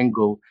Beam and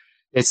Go,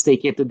 let's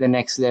take it to the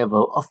next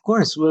level. Of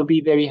course, we'll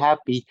be very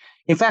happy.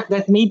 In fact,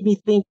 that made me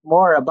think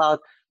more about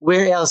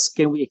where else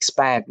can we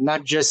expand,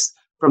 not just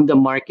from the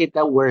market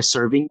that we're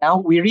serving now.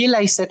 We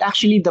realized that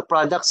actually the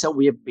products that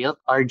we have built,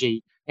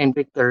 RJ and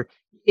Victor,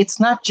 it's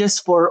not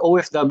just for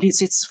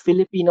OFWs, it's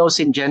Filipinos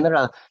in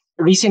general.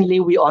 Recently,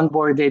 we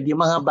onboarded yung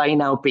mga buy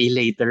now, pay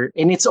later.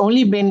 And it's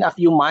only been a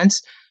few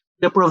months.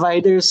 The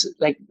providers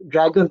like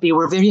Dragon Pay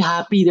were very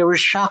happy. They were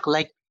shocked.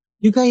 Like,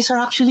 you guys are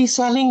actually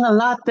selling a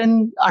lot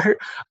than our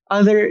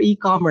other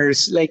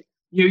e-commerce. Like,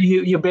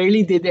 you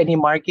barely did any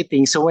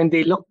marketing. So when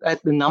they looked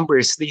at the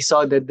numbers, they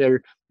saw that the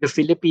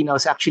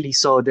Filipinos actually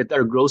saw that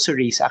our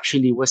groceries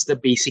actually was the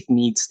basic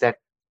needs that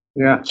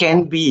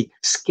can be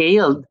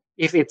scaled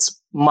if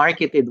it's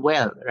marketed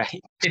well,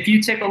 right? If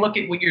you take a look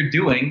at what you're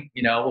doing,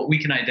 what we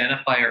can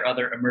identify are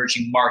other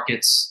emerging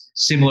markets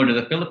similar to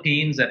the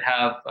Philippines that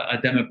have a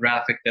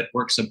demographic that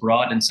works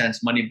abroad and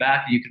sends money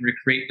back. You can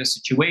recreate the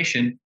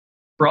situation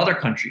for other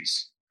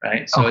countries,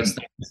 right? So it's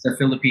not just the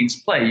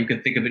Philippines play. You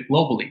can think of it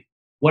globally.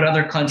 What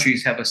other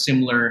countries have a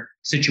similar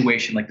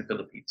situation like the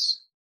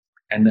Philippines?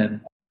 And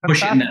then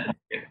push it in that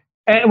market.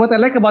 And what I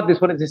like about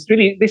this one is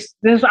this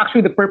is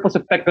actually the purpose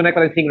of Tech Connect,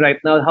 I think, right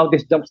now, how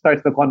this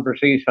jumpstarts the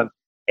conversation.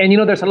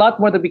 And there's a lot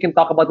more that we can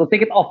talk about. We'll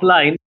take it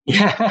offline.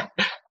 Yeah.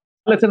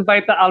 Let's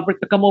invite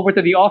Albert to come over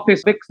to the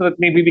office, Vic, so that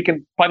maybe we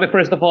can find out,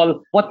 first of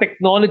all, what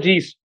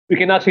technologies we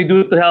can actually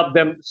do to help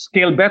them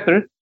scale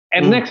better.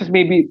 And next is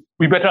maybe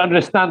we better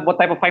understand what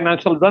type of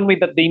financial runway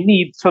that they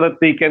need so that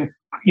they can,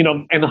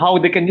 and how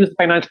they can use the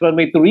financial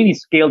runway to really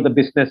scale the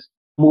business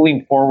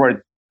moving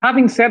forward.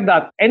 Having said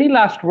that, any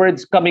last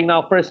words coming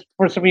now, first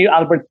from you,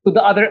 Albert, to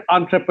the other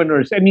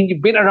entrepreneurs? I mean,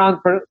 you've been around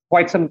for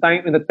quite some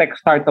time in the tech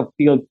startup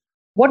field.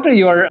 What are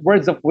your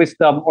words of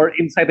wisdom or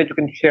insight that you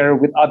can share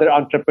with other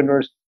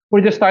entrepreneurs who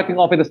are just starting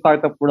off in the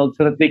startup world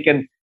so that they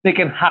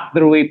can hack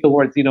their way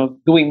towards,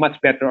 doing much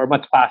better or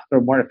much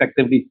faster, more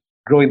effectively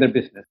growing their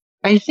business?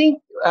 I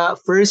think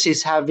first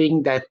is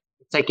having that,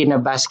 it's like in a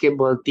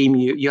basketball team,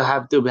 you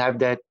have to have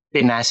that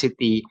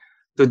tenacity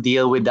to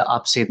deal with the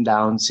ups and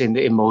downs and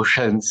the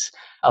emotions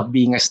of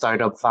being a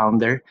startup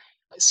founder.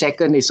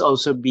 Second is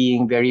also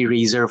being very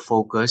razor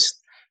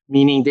focused,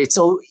 meaning that it's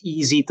so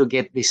easy to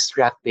get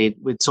distracted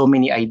with so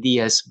many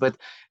ideas, but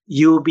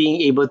you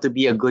being able to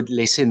be a good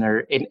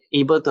listener and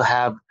able to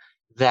have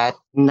that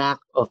knack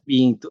of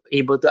being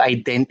able to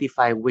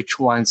identify which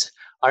ones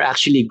are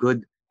actually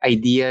good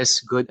ideas,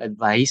 good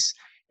advice,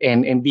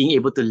 and being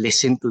able to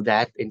listen to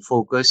that and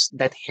focus,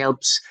 that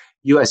helps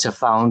you as a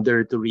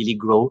founder to really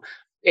grow.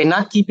 And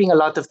not keeping a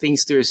lot of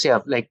things to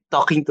yourself, like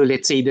talking to,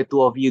 let's say, the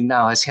two of you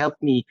now has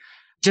helped me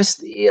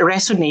just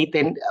resonate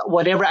and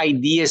whatever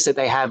ideas that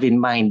I have in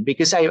mind,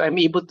 because I'm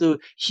able to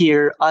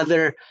hear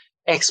other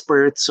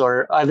experts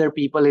or other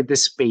people in the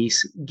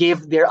space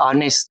give their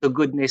honest to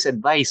goodness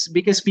advice,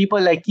 because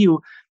people like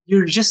you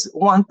just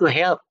want to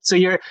help. So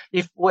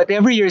if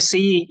whatever you're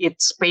saying,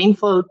 it's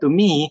painful to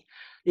me,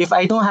 if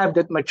I don't have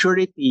that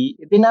maturity,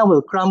 then I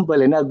will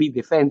crumble and I'll be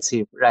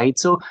defensive, right?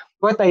 So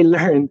what I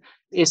learned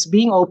is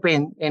being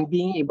open and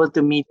being able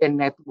to meet and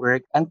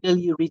network until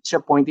you reach a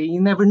point that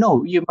you never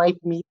know. You might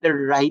meet the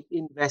right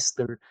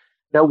investor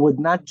that would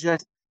not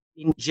just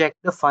inject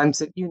the funds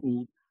that you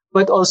need,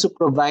 but also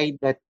provide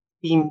that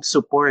team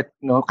support.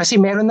 No? Kasi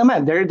meron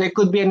naman, there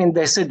could be an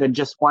investor that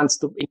just wants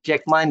to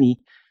inject money,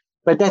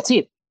 but that's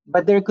it.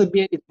 But there could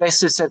be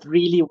investors that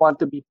really want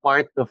to be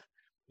part of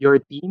your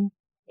team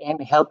and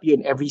help you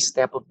in every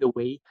step of the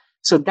way.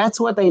 So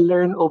that's what I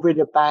learned over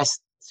the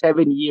past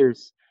 7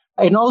 years.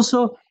 And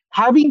also,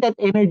 having that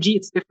energy,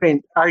 it's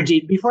different.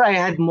 RJ, before I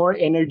had more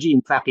energy,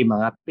 in fact, yung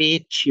mga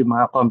pitch, yung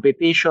mga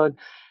competition,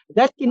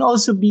 that can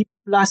also be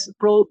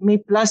may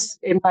plus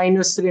and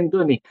minus rin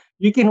dun eh.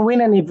 You can win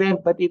an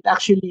event, but it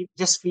actually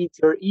just feeds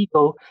your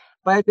ego.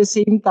 But at the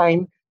same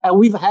time,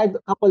 we've had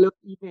a couple of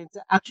events.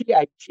 Actually,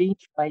 I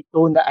changed my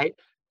tone.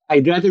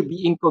 I'd rather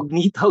be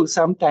incognito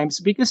sometimes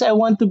because I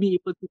want to be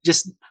able to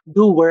just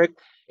do work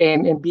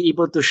and be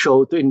able to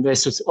show to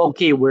investors,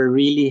 okay, we're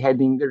really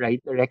heading the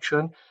right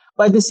direction.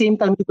 But at the same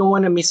time, we don't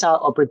want to miss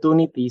out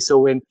opportunity. So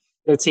when,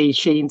 let's say,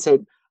 Shane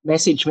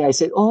message me, I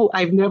said, oh,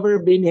 I've never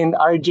been in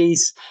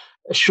RJ's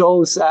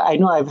shows. I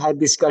know I've had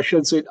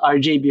discussions with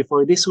RJ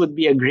before. This would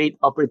be a great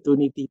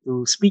opportunity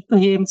to speak to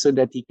him so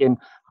that he can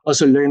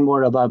also learn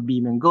more about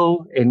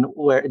Beam&Go and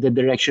where the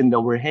direction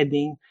that we're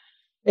heading.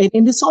 And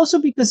it's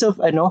also because of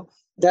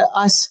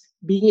us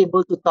being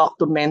able to talk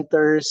to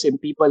mentors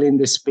and people in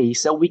the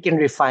space that we can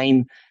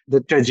refine the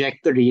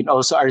trajectory and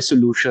also our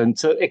solution.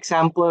 So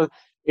example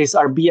is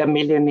our Be a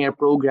Millionaire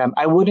program.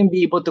 I wouldn't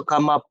be able to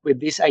come up with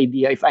this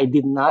idea if I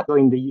did not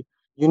join the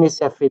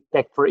UNICEF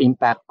Tech for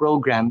Impact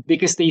program,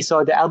 because they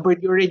saw that,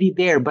 Albert, you're already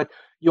there, but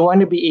you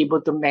want to be able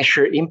to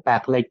measure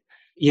impact like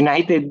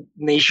United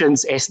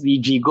Nations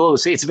SDG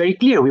goals. So it's very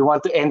clear. We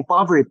want to end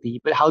poverty,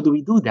 but how do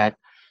we do that?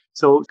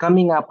 So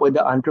coming up with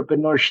the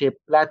entrepreneurship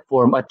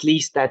platform, at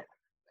least that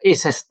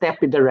is a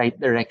step in the right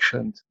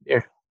direction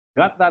there.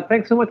 Got that.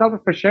 Thanks so much,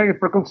 Albert, for sharing,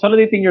 for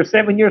consolidating your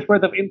 7 years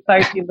worth of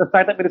insight in the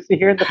startup industry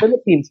here in the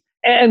Philippines.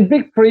 And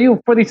Vic, for you,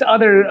 for these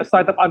other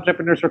startup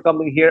entrepreneurs who are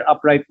coming here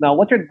up right now,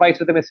 what's your advice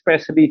to them,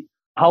 especially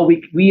how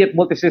we at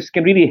Multisys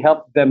can really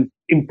help them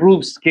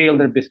improve, scale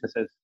their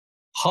businesses?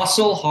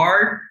 Hustle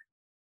hard.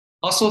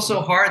 Hustle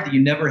so hard that you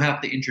never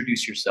have to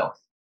introduce yourself.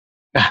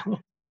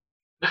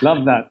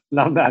 Love that.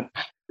 Love that.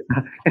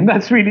 And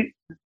that's really,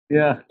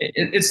 yeah.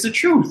 It's the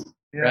truth,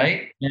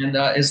 right? And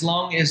as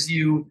long as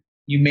you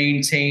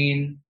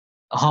maintain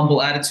a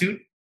humble attitude,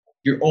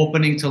 you're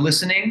opening to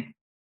listening,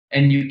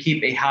 and you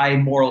keep a high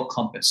moral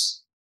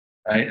compass,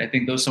 right? I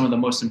think those are some of the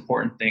most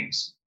important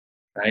things,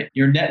 right?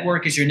 Your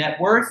network is your net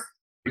worth.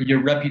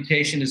 Your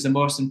reputation is the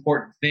most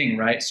important thing,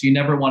 right? So you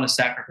never want to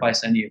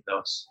sacrifice any of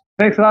those.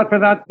 Thanks a lot for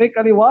that, Vic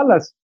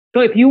Aliwalas. So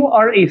if you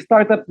are a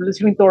startup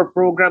listening to our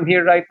program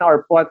here right now,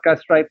 our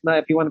podcast right now,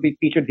 if you want to be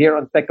featured here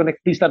on Tech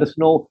Connect, please let us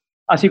know.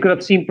 As you could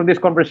have seen from this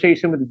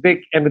conversation with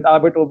Vic and with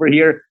Albert over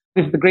here,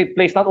 this is a great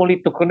place not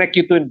only to connect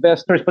you to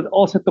investors, but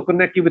also to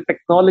connect you with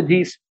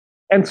technologies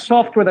and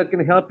software that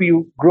can help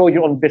you grow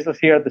your own business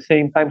here at the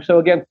same time. So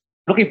again,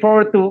 looking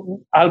forward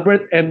to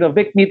Albert and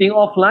Vic meeting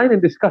offline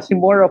and discussing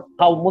more of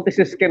how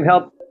Multisys can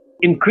help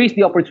increase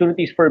the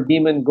opportunities for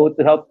Beam&Go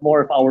to help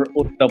more of our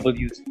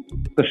OWs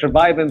to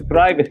survive and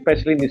thrive,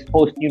 especially in this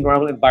post-new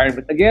normal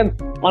environment. Again,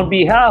 on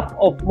behalf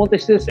of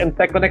Multisys and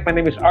Tech Connect, my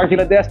name is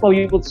RJ Ledesma.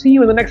 We will see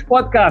you in the next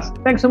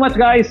podcast. Thanks so much,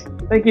 guys.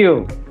 Thank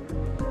you.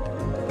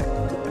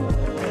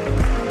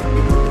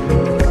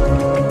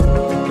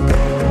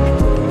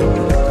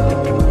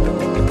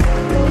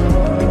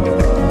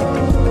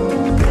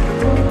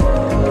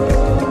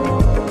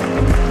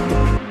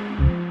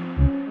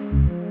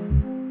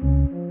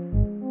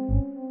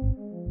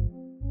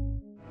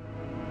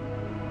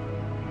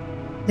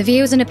 The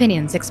views and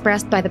opinions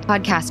expressed by the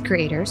podcast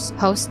creators,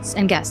 hosts,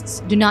 and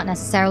guests do not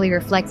necessarily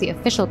reflect the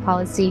official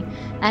policy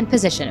and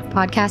position of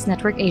Podcast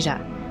Network Asia,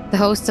 the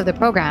hosts of the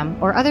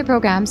program, or other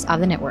programs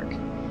of the network.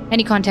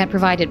 Any content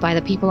provided by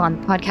the people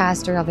on the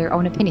podcast are of their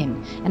own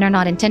opinion and are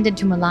not intended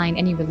to malign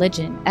any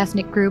religion,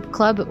 ethnic group,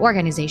 club,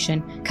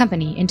 organization,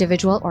 company,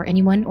 individual, or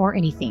anyone or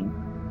anything.